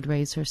mother that would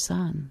raise her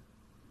son.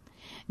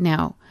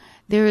 Now,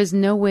 there is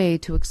no way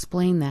to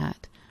explain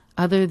that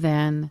other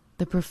than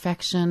the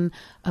perfection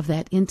of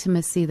that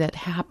intimacy that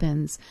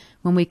happens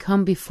when we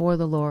come before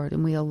the Lord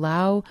and we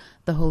allow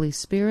the Holy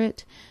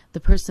Spirit, the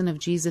person of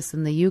Jesus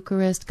in the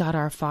Eucharist, God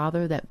our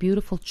Father, that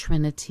beautiful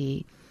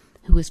Trinity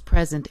who is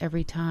present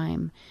every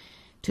time,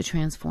 to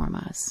transform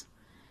us,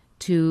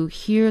 to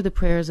hear the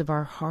prayers of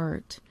our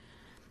heart,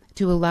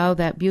 to allow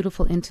that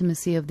beautiful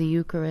intimacy of the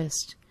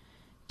Eucharist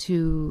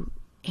to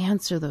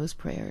answer those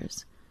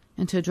prayers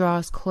and to draw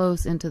us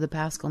close into the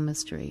Paschal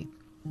mystery.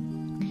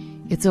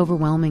 It's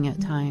overwhelming at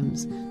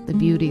times, the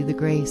beauty, the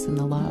grace, and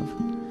the love.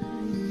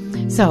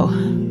 So,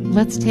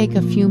 let's take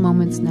a few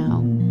moments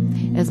now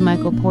as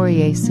Michael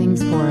Poirier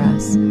sings for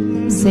us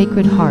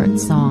Sacred Heart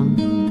Song.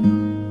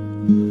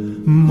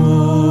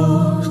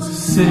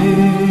 Most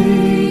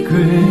Sacred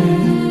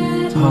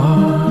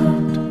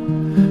Heart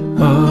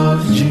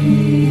of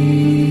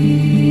Jesus,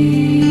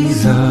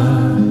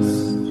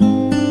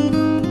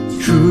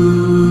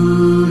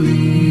 truly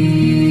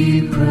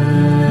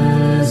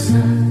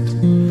present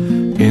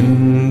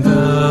in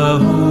the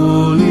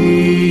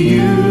Holy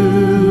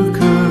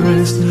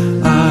Eucharist,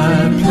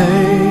 I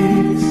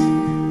place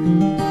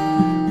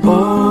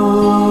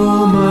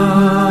all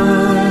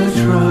my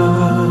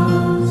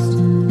trust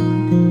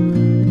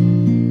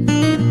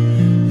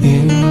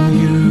in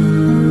you.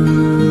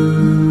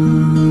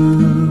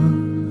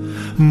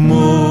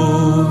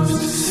 Most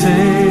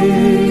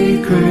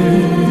Sacred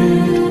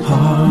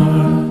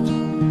Heart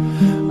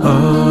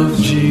of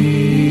Jesus,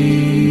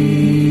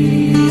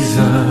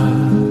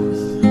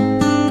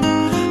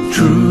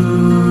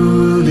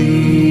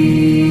 truly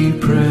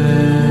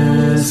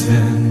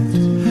present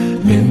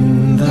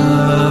in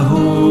the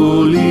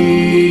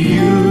Holy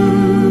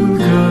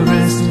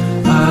Eucharist,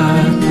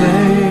 I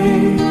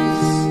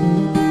place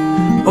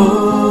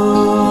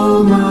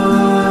all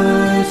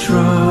my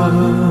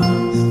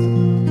trust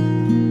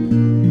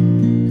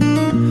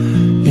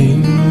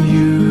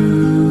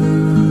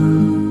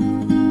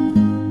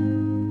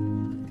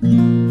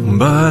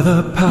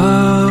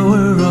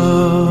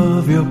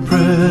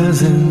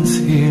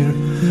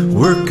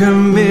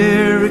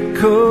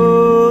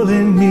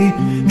in me,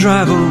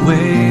 drive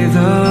away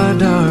the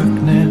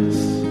darkness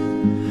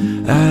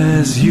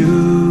as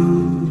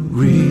you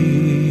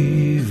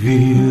reveal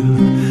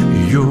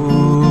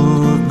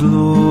your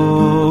glory.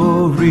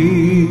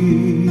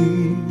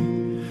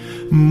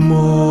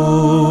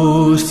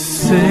 Most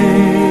sacred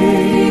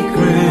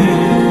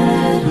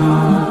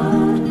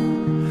heart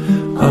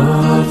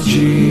of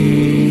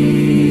Jesus,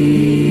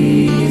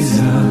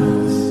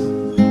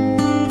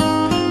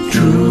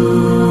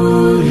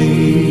 truly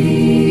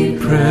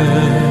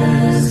present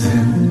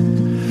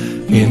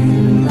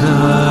in the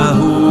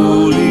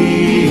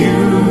Holy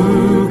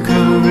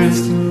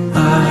Eucharist,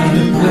 I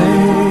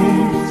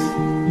place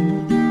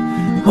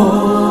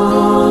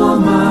all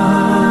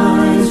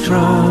my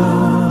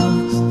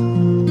trust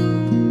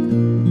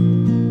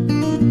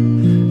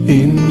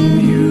in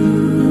you.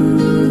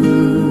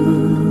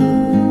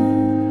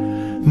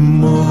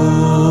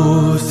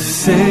 Most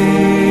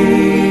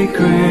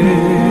sacred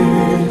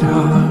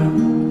heart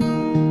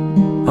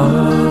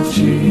of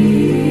Jesus,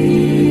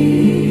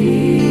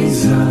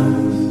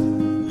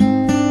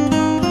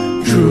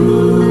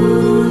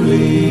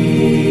 truly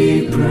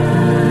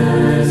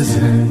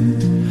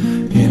present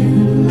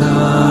in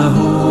the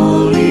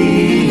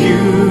Holy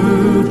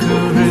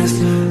Eucharist,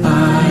 I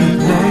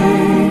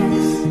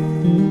place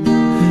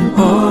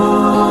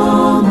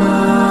all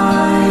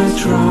my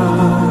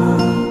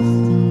trust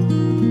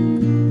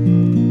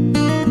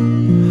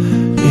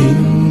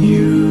in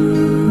you.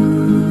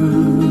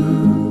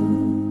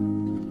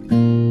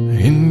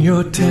 In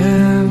your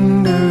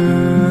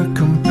tender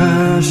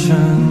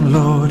compassion,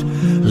 Lord,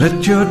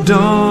 let your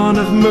dawn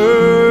of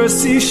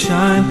mercy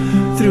shine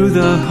through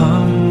the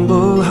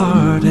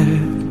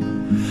humble-hearted,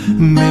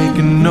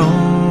 making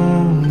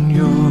known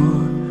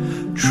your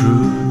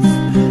truth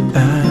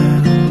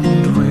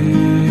and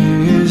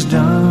wisdom.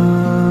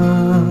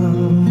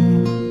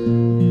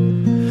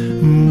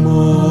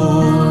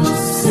 Most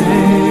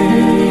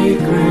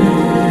sacred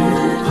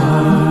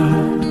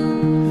heart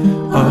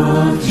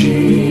of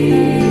Jesus,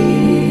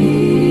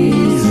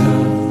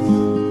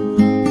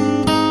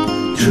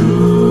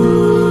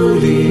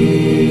 truly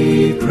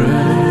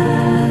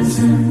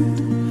present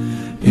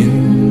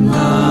in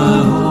the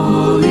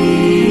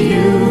Holy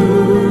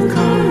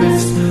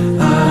Eucharist,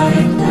 I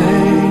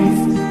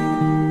place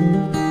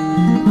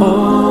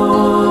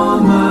all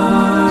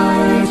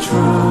my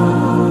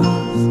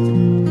trust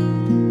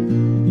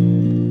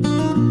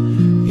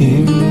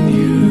in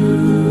you.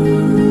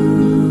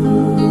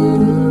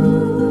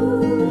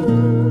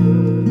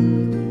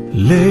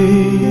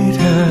 Late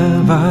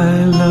have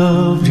I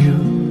loved you,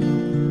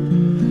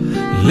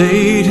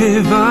 late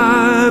have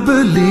I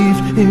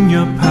believed in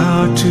your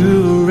power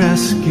to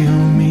rescue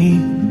me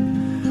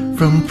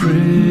from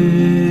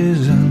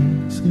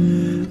prisons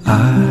I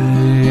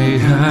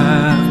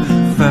have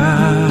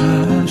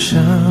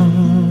fashioned.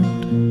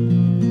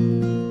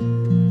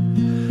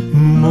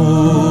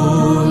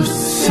 Most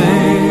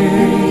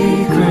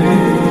sacred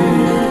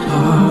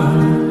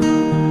heart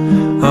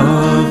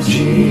of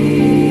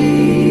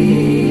Jesus,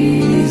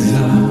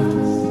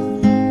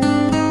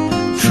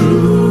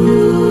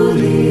 truly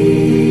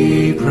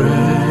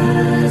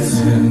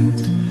present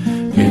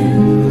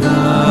in the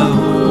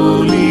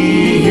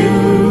Holy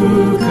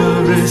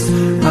Eucharist,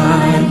 I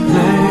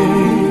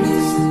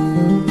place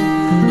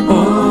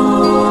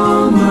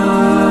all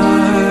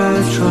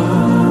my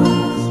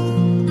trust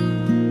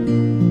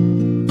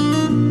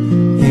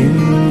in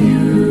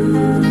you.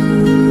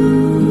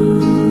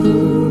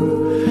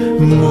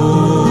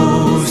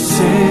 Most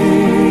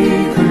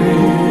sacred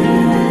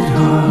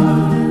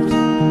heart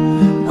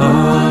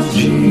of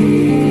Jesus,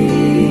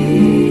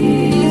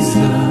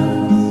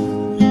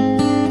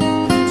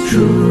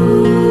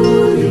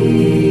 truly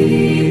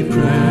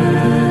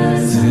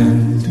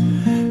present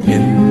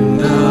in the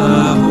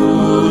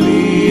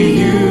Holy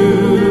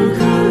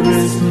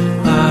Eucharist,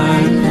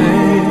 I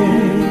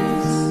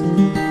place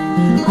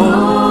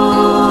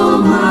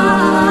all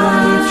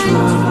my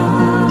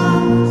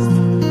trust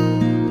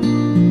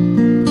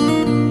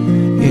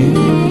in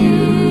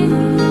you.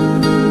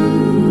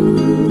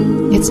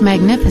 It's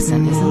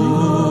magnificent, isn't it?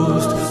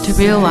 To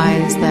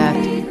realize that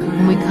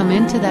when we come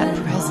into that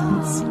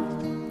presence,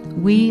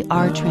 we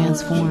are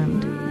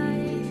transformed.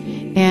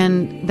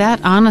 And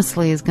that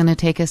honestly is going to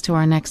take us to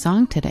our next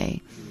song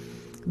today.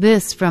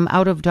 This from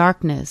Out of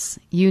Darkness.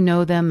 You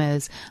know them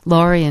as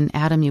Laurie and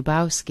Adam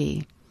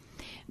Yubowski.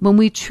 When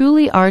we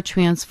truly are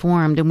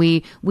transformed and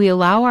we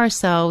allow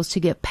ourselves to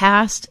get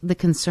past the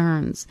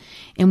concerns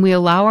and we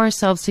allow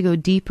ourselves to go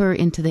deeper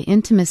into the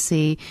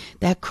intimacy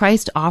that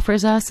Christ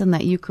offers us in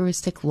that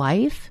Eucharistic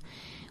life,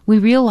 we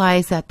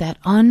realize that that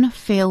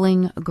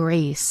unfailing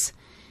grace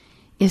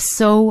is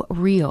so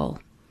real.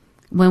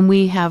 When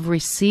we have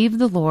received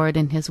the Lord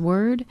and His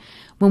Word,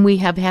 when we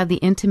have had the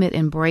intimate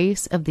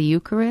embrace of the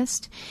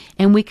Eucharist,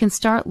 and we can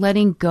start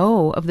letting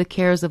go of the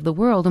cares of the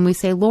world, and we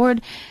say,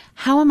 Lord,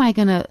 how am I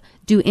going to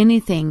do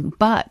anything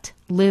but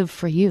live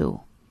for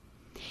you?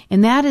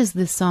 And that is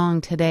the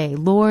song today,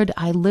 Lord,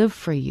 I live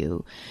for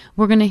you.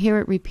 We're going to hear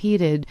it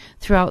repeated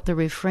throughout the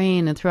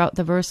refrain and throughout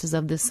the verses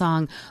of this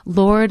song,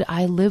 Lord,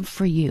 I live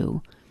for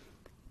you.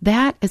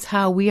 That is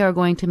how we are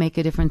going to make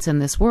a difference in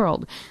this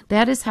world.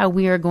 That is how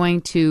we are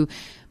going to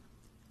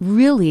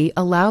really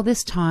allow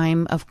this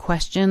time of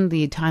question,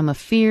 the time of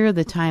fear,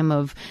 the time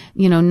of,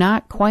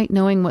 not quite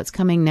knowing what's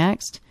coming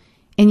next.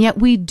 And yet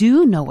we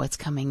do know what's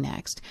coming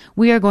next.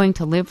 We are going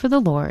to live for the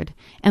Lord,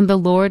 and the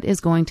Lord is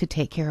going to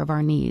take care of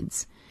our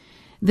needs.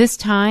 This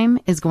time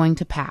is going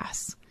to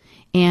pass.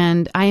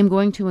 And I am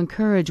going to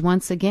encourage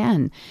once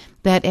again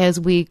that as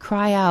we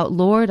cry out,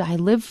 Lord, I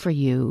live for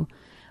you,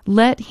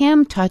 let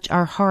Him touch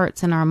our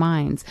hearts and our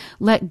minds.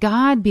 Let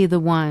God be the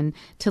one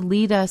to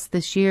lead us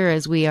this year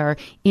as we are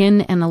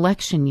in an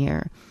election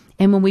year.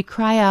 And when we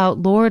cry out,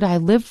 Lord, I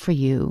live for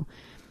you,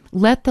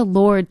 let the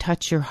Lord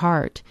touch your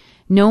heart,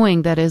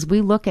 knowing that as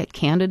we look at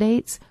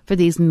candidates for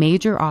these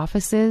major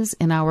offices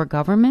in our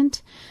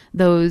government,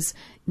 those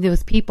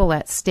people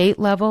at state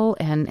level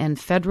and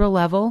federal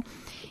level,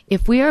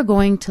 if we are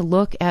going to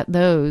look at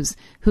those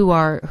who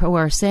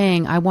are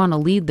saying, I want to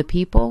lead the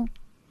people,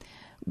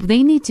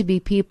 they need to be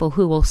people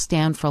who will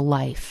stand for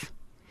life.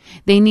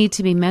 They need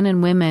to be men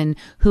and women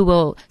who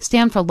will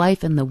stand for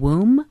life in the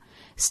womb,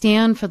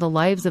 stand for the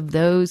lives of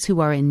those who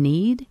are in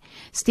need,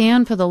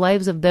 stand for the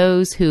lives of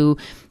those who,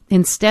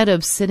 instead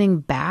of sitting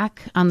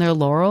back on their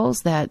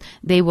laurels, that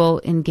they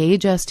will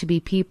engage us to be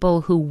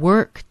people who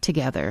work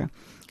together,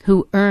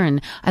 who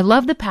earn. I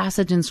love the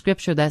passage in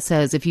Scripture that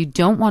says, if you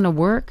don't want to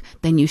work,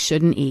 then you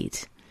shouldn't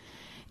eat.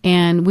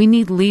 And we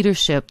need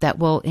leadership that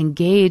will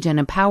engage and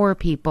empower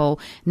people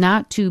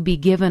not to be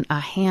given a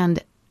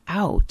hand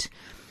out,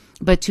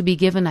 but to be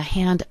given a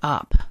hand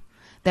up,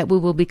 that we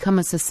will become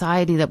a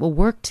society that will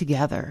work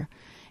together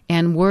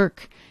and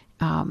work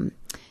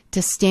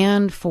to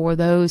stand for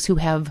those who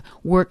have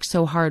worked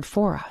so hard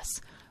for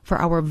us,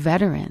 for our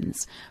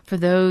veterans, for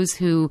those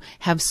who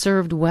have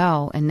served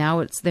well and now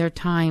it's their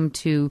time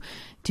to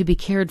be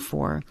cared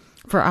for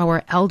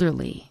our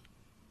elderly.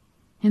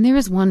 And there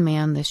is one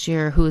man this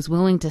year who is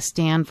willing to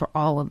stand for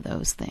all of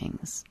those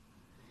things.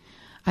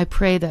 I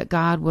pray that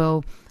God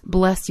will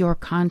bless your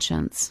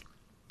conscience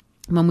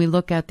when we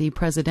look at the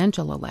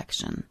presidential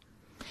election,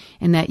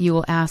 and that you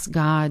will ask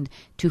God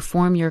to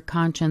form your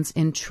conscience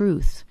in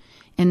truth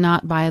and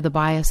not by the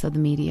bias of the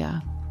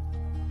media.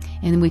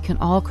 And we can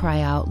all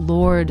cry out,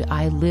 Lord,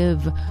 I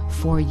live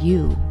for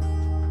you.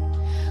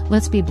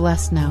 Let's be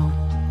blessed now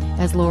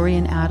as Lori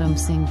and Adam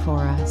sing for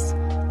us,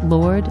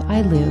 Lord,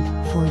 I live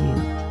for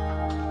you.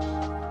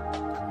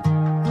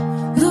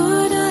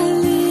 Lord, I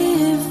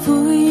live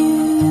for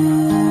you.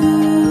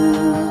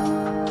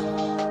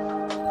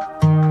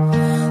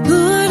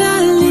 Lord,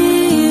 I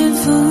live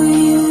for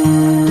you.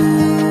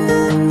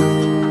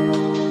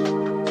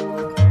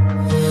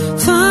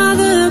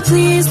 Father,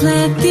 please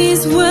let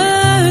these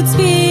words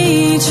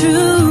be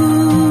true.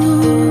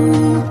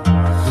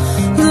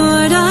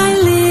 Lord, I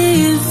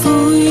live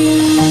for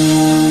you.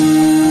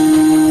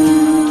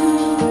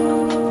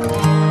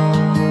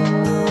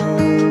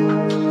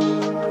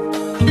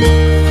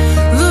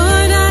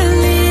 Lord, I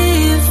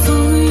live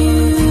for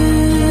you.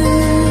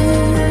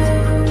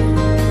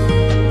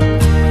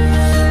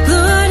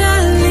 Lord,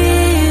 I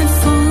live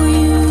for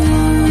you.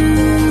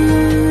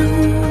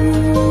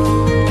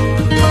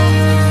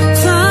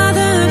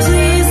 Father,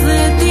 please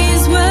let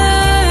these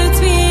words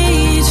be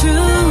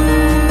true.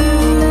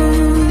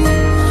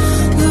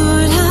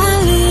 Lord,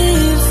 I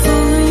live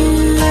for you.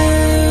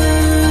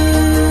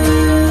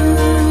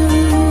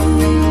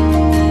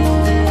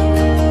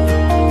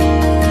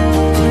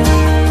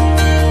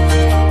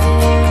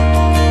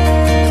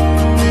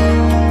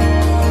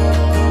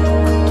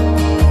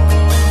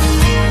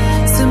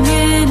 So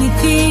many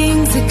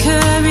things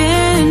occur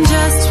in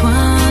just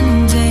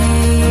one day,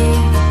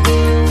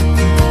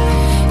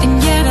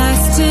 and yet I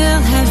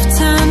still have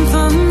time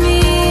for me.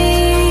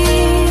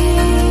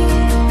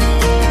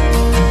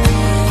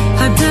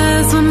 How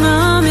does one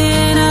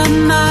moment of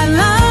my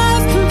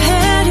life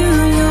compare to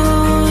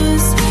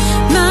yours?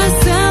 My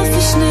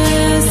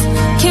selfishness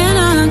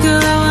cannot go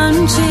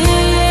unchanged.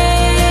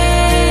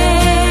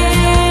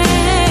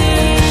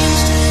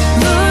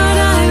 Lord,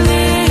 I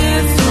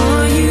live for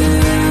you.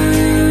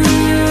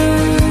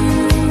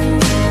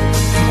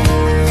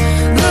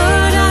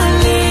 Lord, I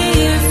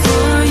live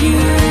for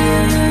you.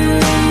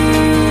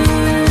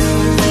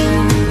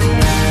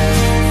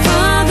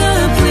 Father,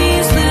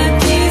 please let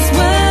these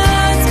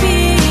words be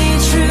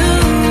true.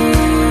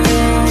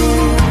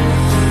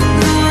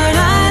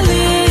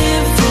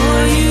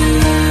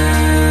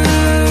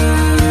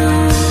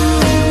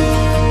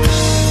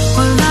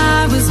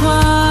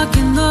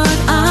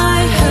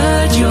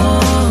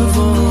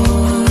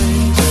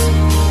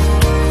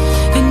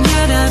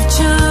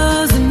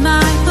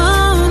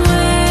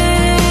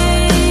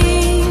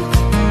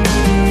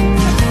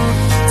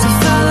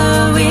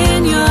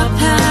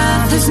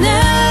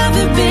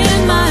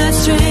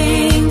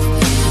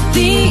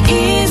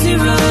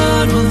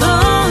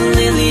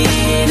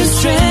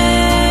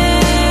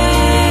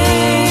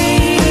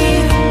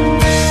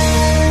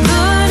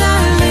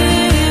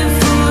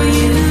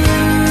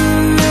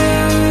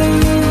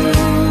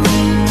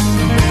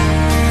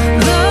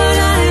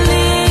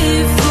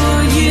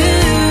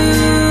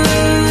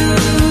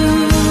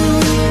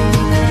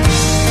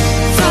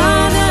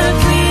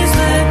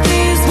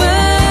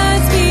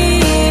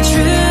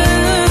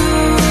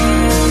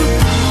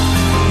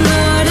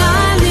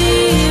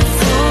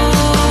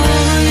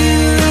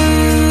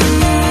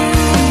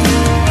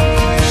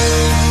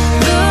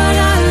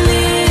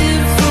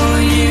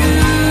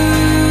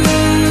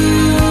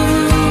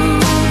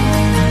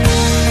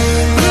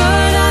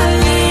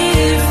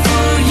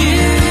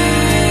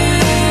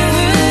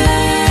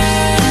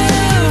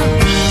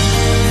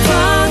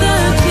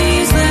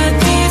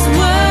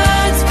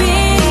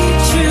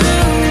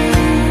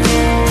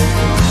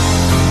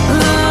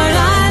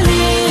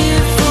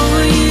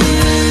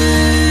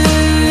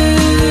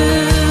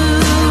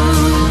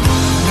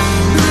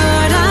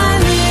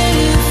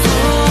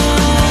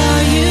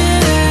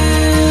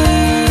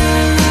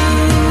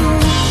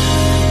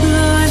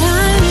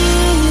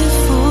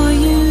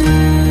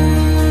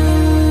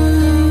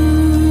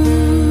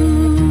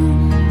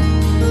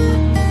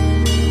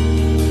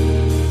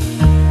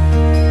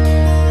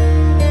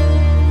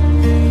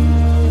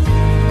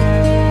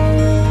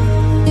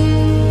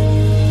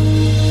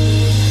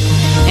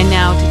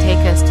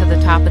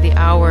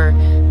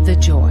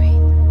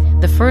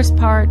 first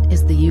part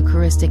is the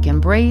Eucharistic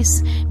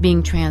embrace,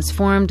 being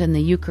transformed in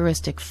the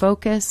Eucharistic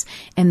focus,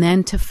 and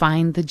then to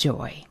find the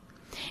joy.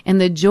 And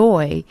the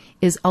joy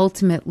is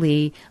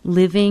ultimately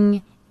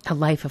living a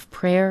life of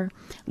prayer,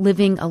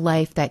 living a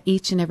life that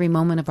each and every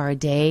moment of our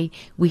day,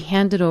 we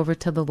hand it over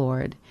to the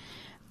Lord.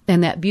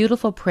 And that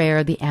beautiful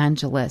prayer, the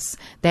Angelus,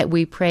 that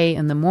we pray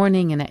in the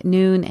morning and at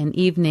noon and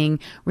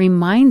evening,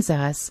 reminds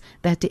us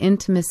that the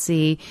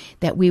intimacy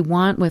that we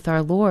want with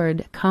our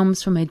Lord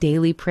comes from a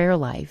daily prayer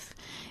life.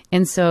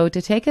 And so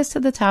to take us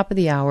to the top of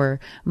the hour,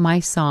 my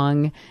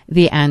song,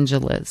 The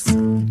Angelus.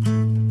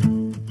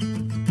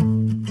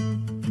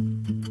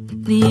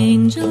 The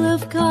angel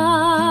of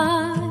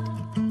God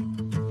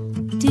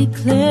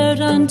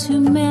declared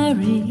unto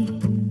Mary,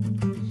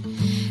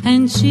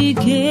 and she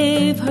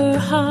gave her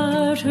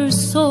heart, her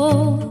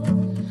soul,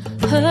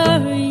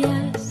 her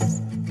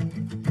yes.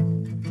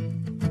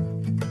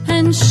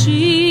 And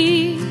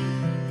she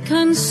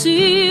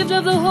conceived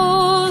of the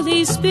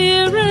Holy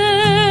Spirit,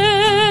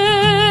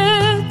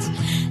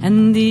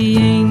 and the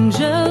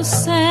angel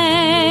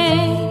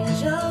sang,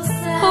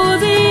 oh,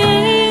 the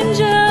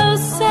angel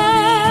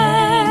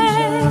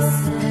sang,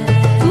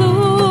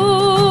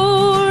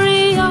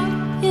 Gloria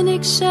in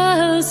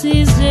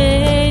excelsis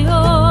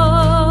Deo.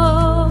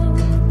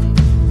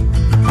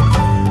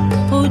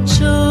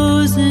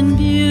 Chosen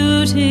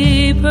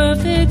beauty,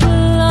 perfect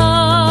love,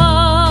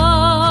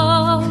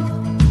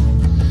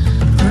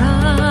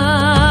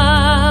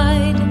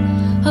 bride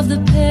of the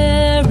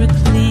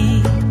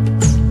Paraclete,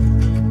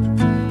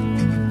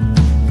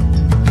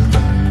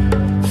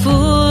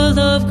 full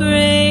of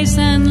grace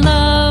and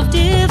love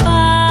divine.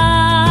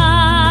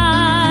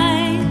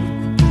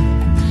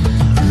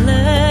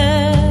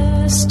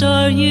 Blessed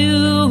are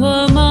you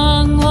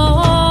among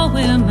all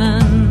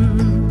women,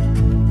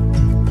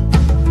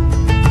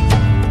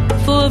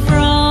 for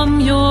from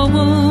your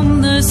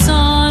womb the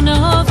Son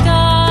of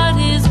God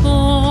is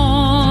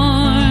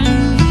born,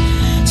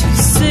 to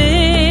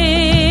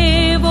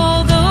save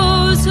all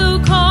those who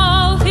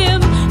call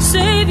him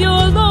Savior,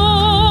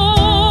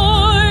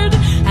 Lord.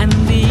 And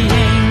the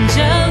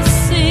angels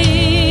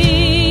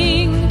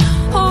sing,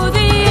 oh,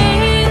 the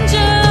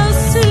angels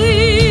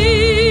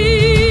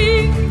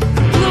sing,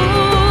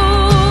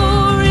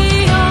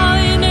 Gloria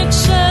in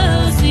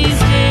excelsis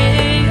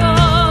Deo.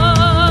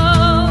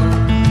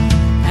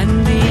 And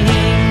the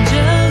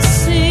angels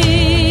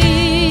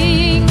sing,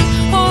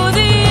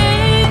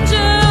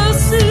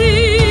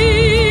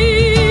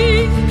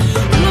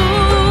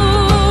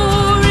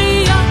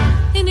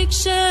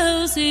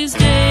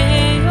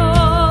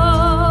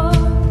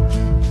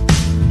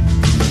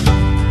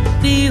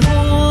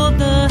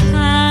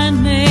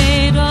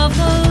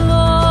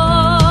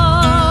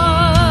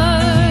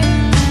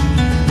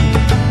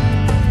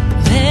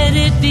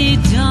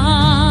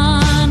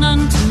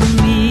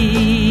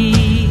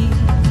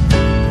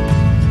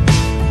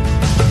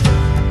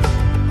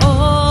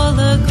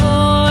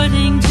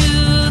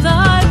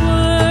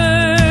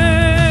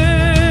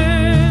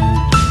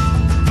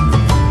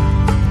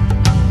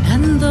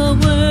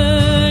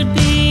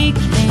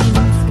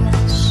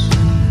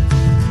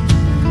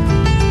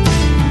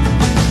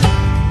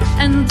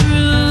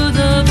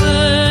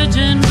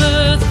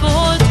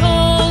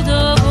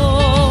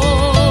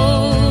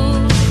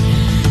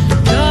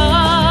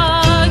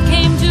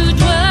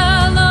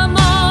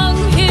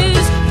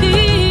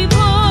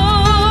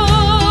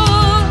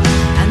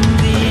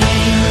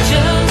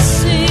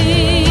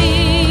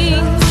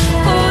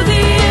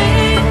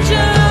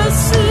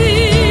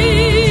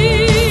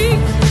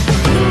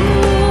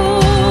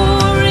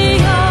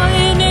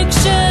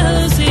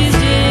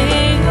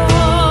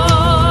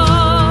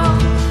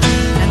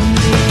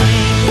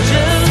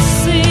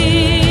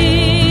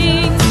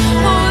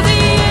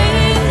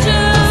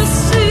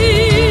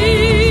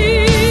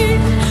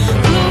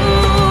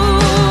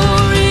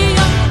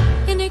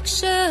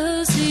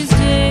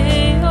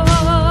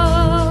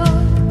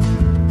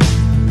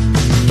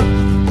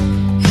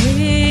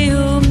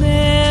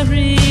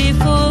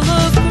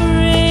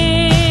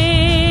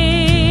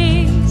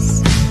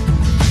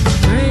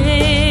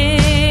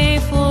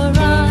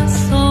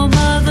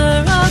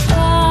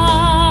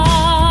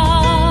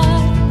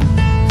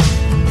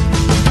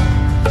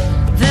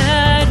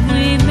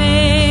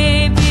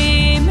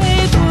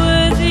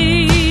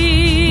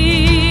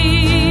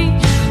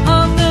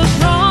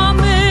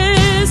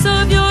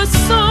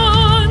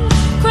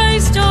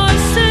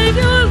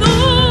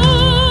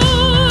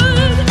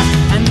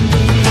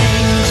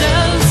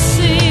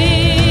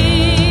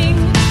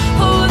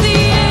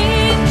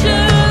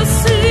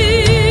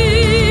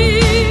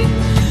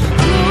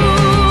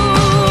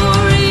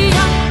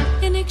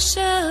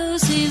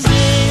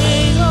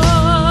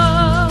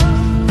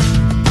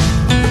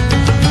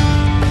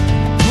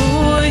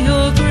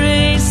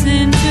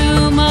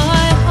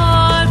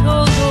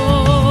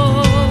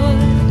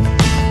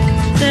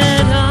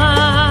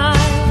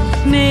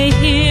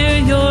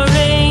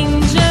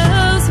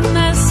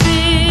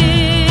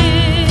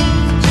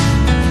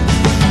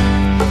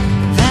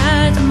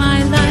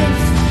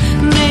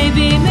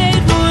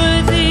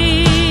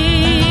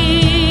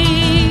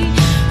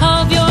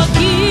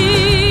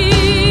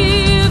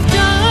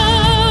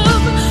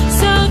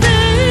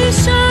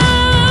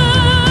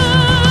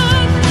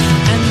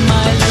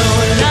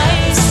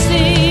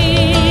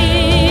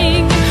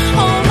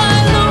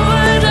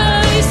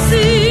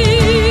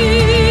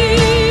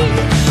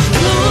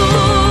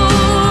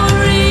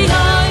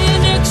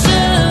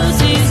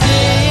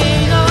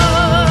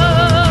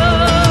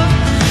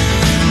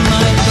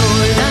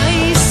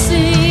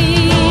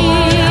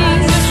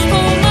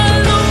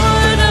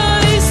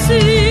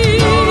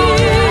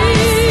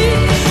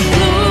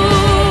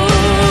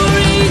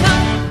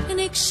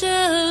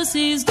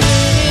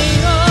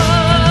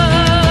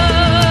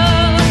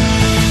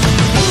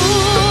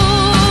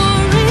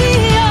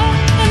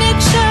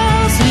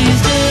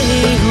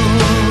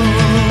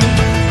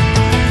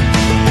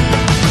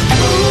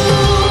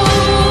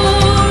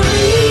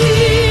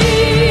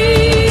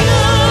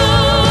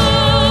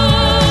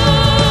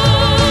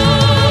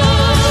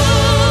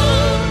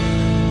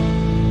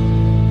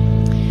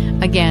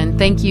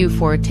 Thank you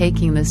for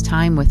taking this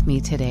time with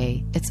me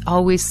today. It's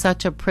always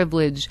such a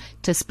privilege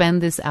to spend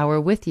this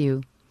hour with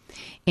you.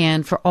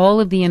 And for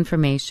all of the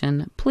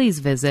information, please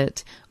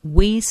visit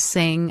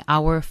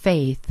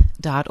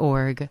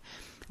wesingourfaith.org.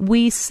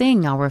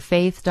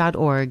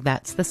 wesingourfaith.org,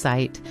 that's the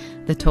site.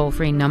 The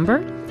toll-free number,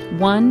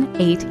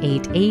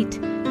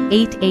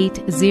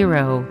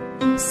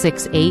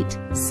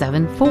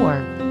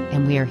 1-888-880-6874.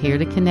 And we are here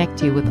to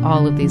connect you with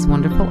all of these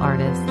wonderful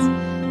artists.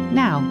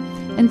 Now,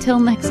 until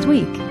next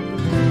week,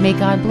 may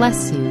God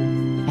bless you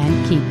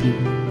and keep you.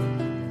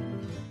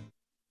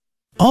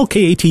 All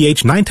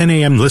KATH 910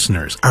 AM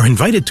listeners are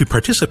invited to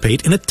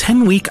participate in a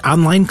 10-week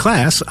online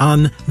class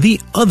on the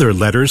other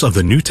letters of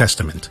the New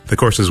Testament. The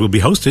courses will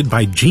be hosted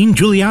by Gene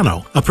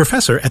Giuliano, a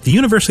professor at the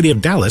University of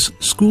Dallas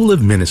School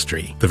of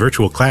Ministry. The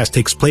virtual class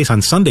takes place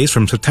on Sundays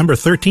from September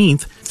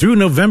 13th through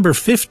November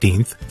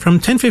 15th from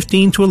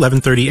 10:15 to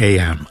 11:30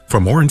 a.m. For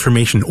more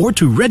information or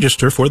to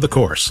register for the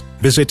course,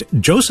 visit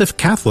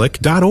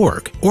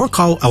josephcatholic.org or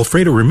call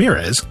Alfredo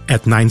Ramirez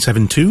at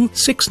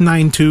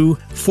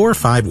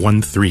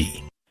 972-692-4513.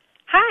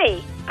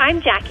 Hi,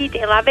 I'm Jackie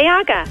De La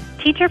Veaga,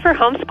 teacher for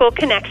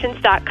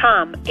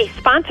HomeschoolConnections.com, a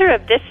sponsor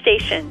of this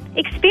station.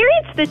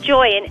 Experience the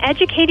joy in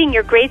educating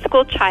your grade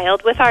school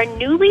child with our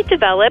newly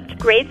developed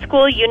grade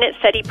school unit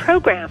study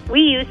program. We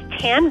use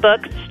TAN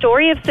books,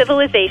 Story of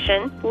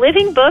Civilization,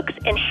 living books,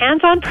 and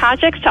hands-on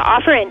projects to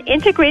offer an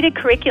integrated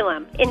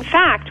curriculum. In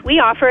fact, we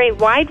offer a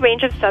wide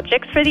range of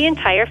subjects for the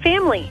entire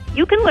family.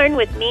 You can learn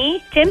with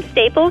me, Tim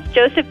Staples,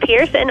 Joseph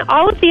Pierce, and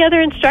all of the other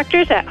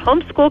instructors at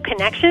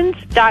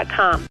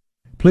HomeschoolConnections.com.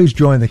 Please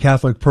join the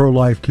Catholic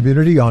Pro-Life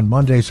community on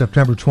Monday,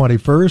 September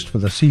 21st for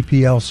the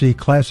CPLC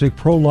Classic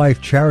Pro-Life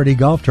Charity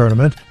Golf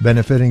Tournament,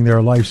 benefiting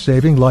their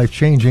life-saving,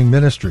 life-changing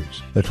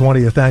ministries. The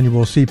 20th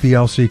annual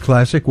CPLC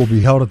Classic will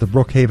be held at the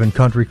Brookhaven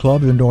Country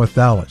Club in North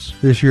Dallas.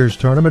 This year's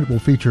tournament will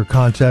feature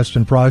contests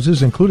and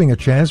prizes, including a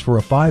chance for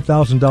a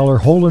 $5,000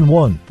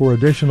 hole-in-one. For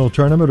additional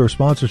tournament or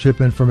sponsorship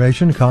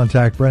information,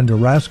 contact Brenda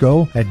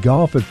Rasco at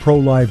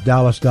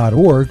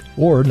golf@prolifedallas.org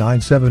or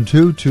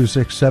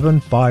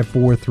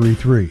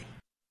 972-267-5433.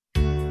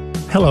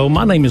 Hello,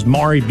 my name is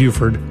Maury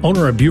Buford,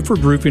 owner of Buford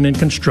Roofing and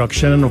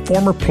Construction and a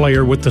former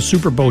player with the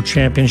Super Bowl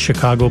champion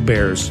Chicago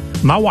Bears.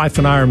 My wife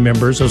and I are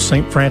members of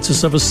St.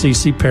 Francis of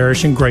Assisi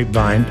Parish in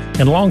Grapevine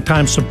and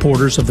longtime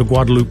supporters of the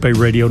Guadalupe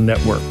Radio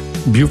Network.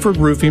 Buford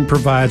Roofing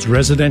provides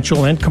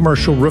residential and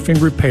commercial roofing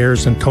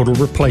repairs and total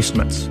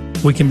replacements.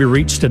 We can be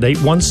reached at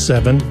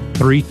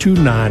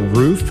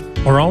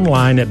 817-329-ROOF or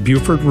online at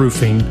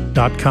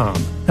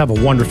BufordRoofing.com. Have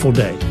a wonderful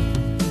day.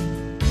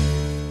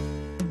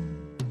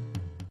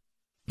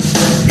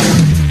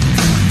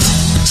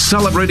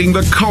 Celebrating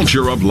the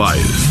culture of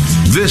life.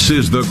 This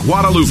is the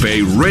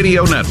Guadalupe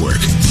Radio Network.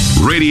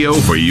 Radio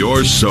for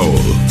your soul.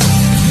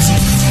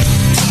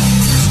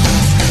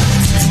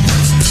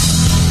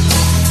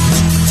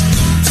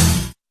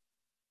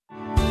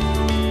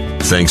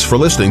 Thanks for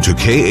listening to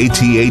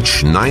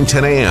KATH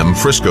 910 AM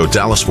Frisco,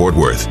 Dallas, Fort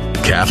Worth.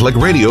 Catholic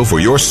radio for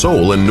your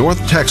soul in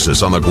North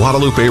Texas on the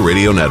Guadalupe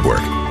Radio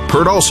Network.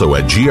 Heard also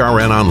at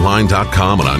grnonline.com and on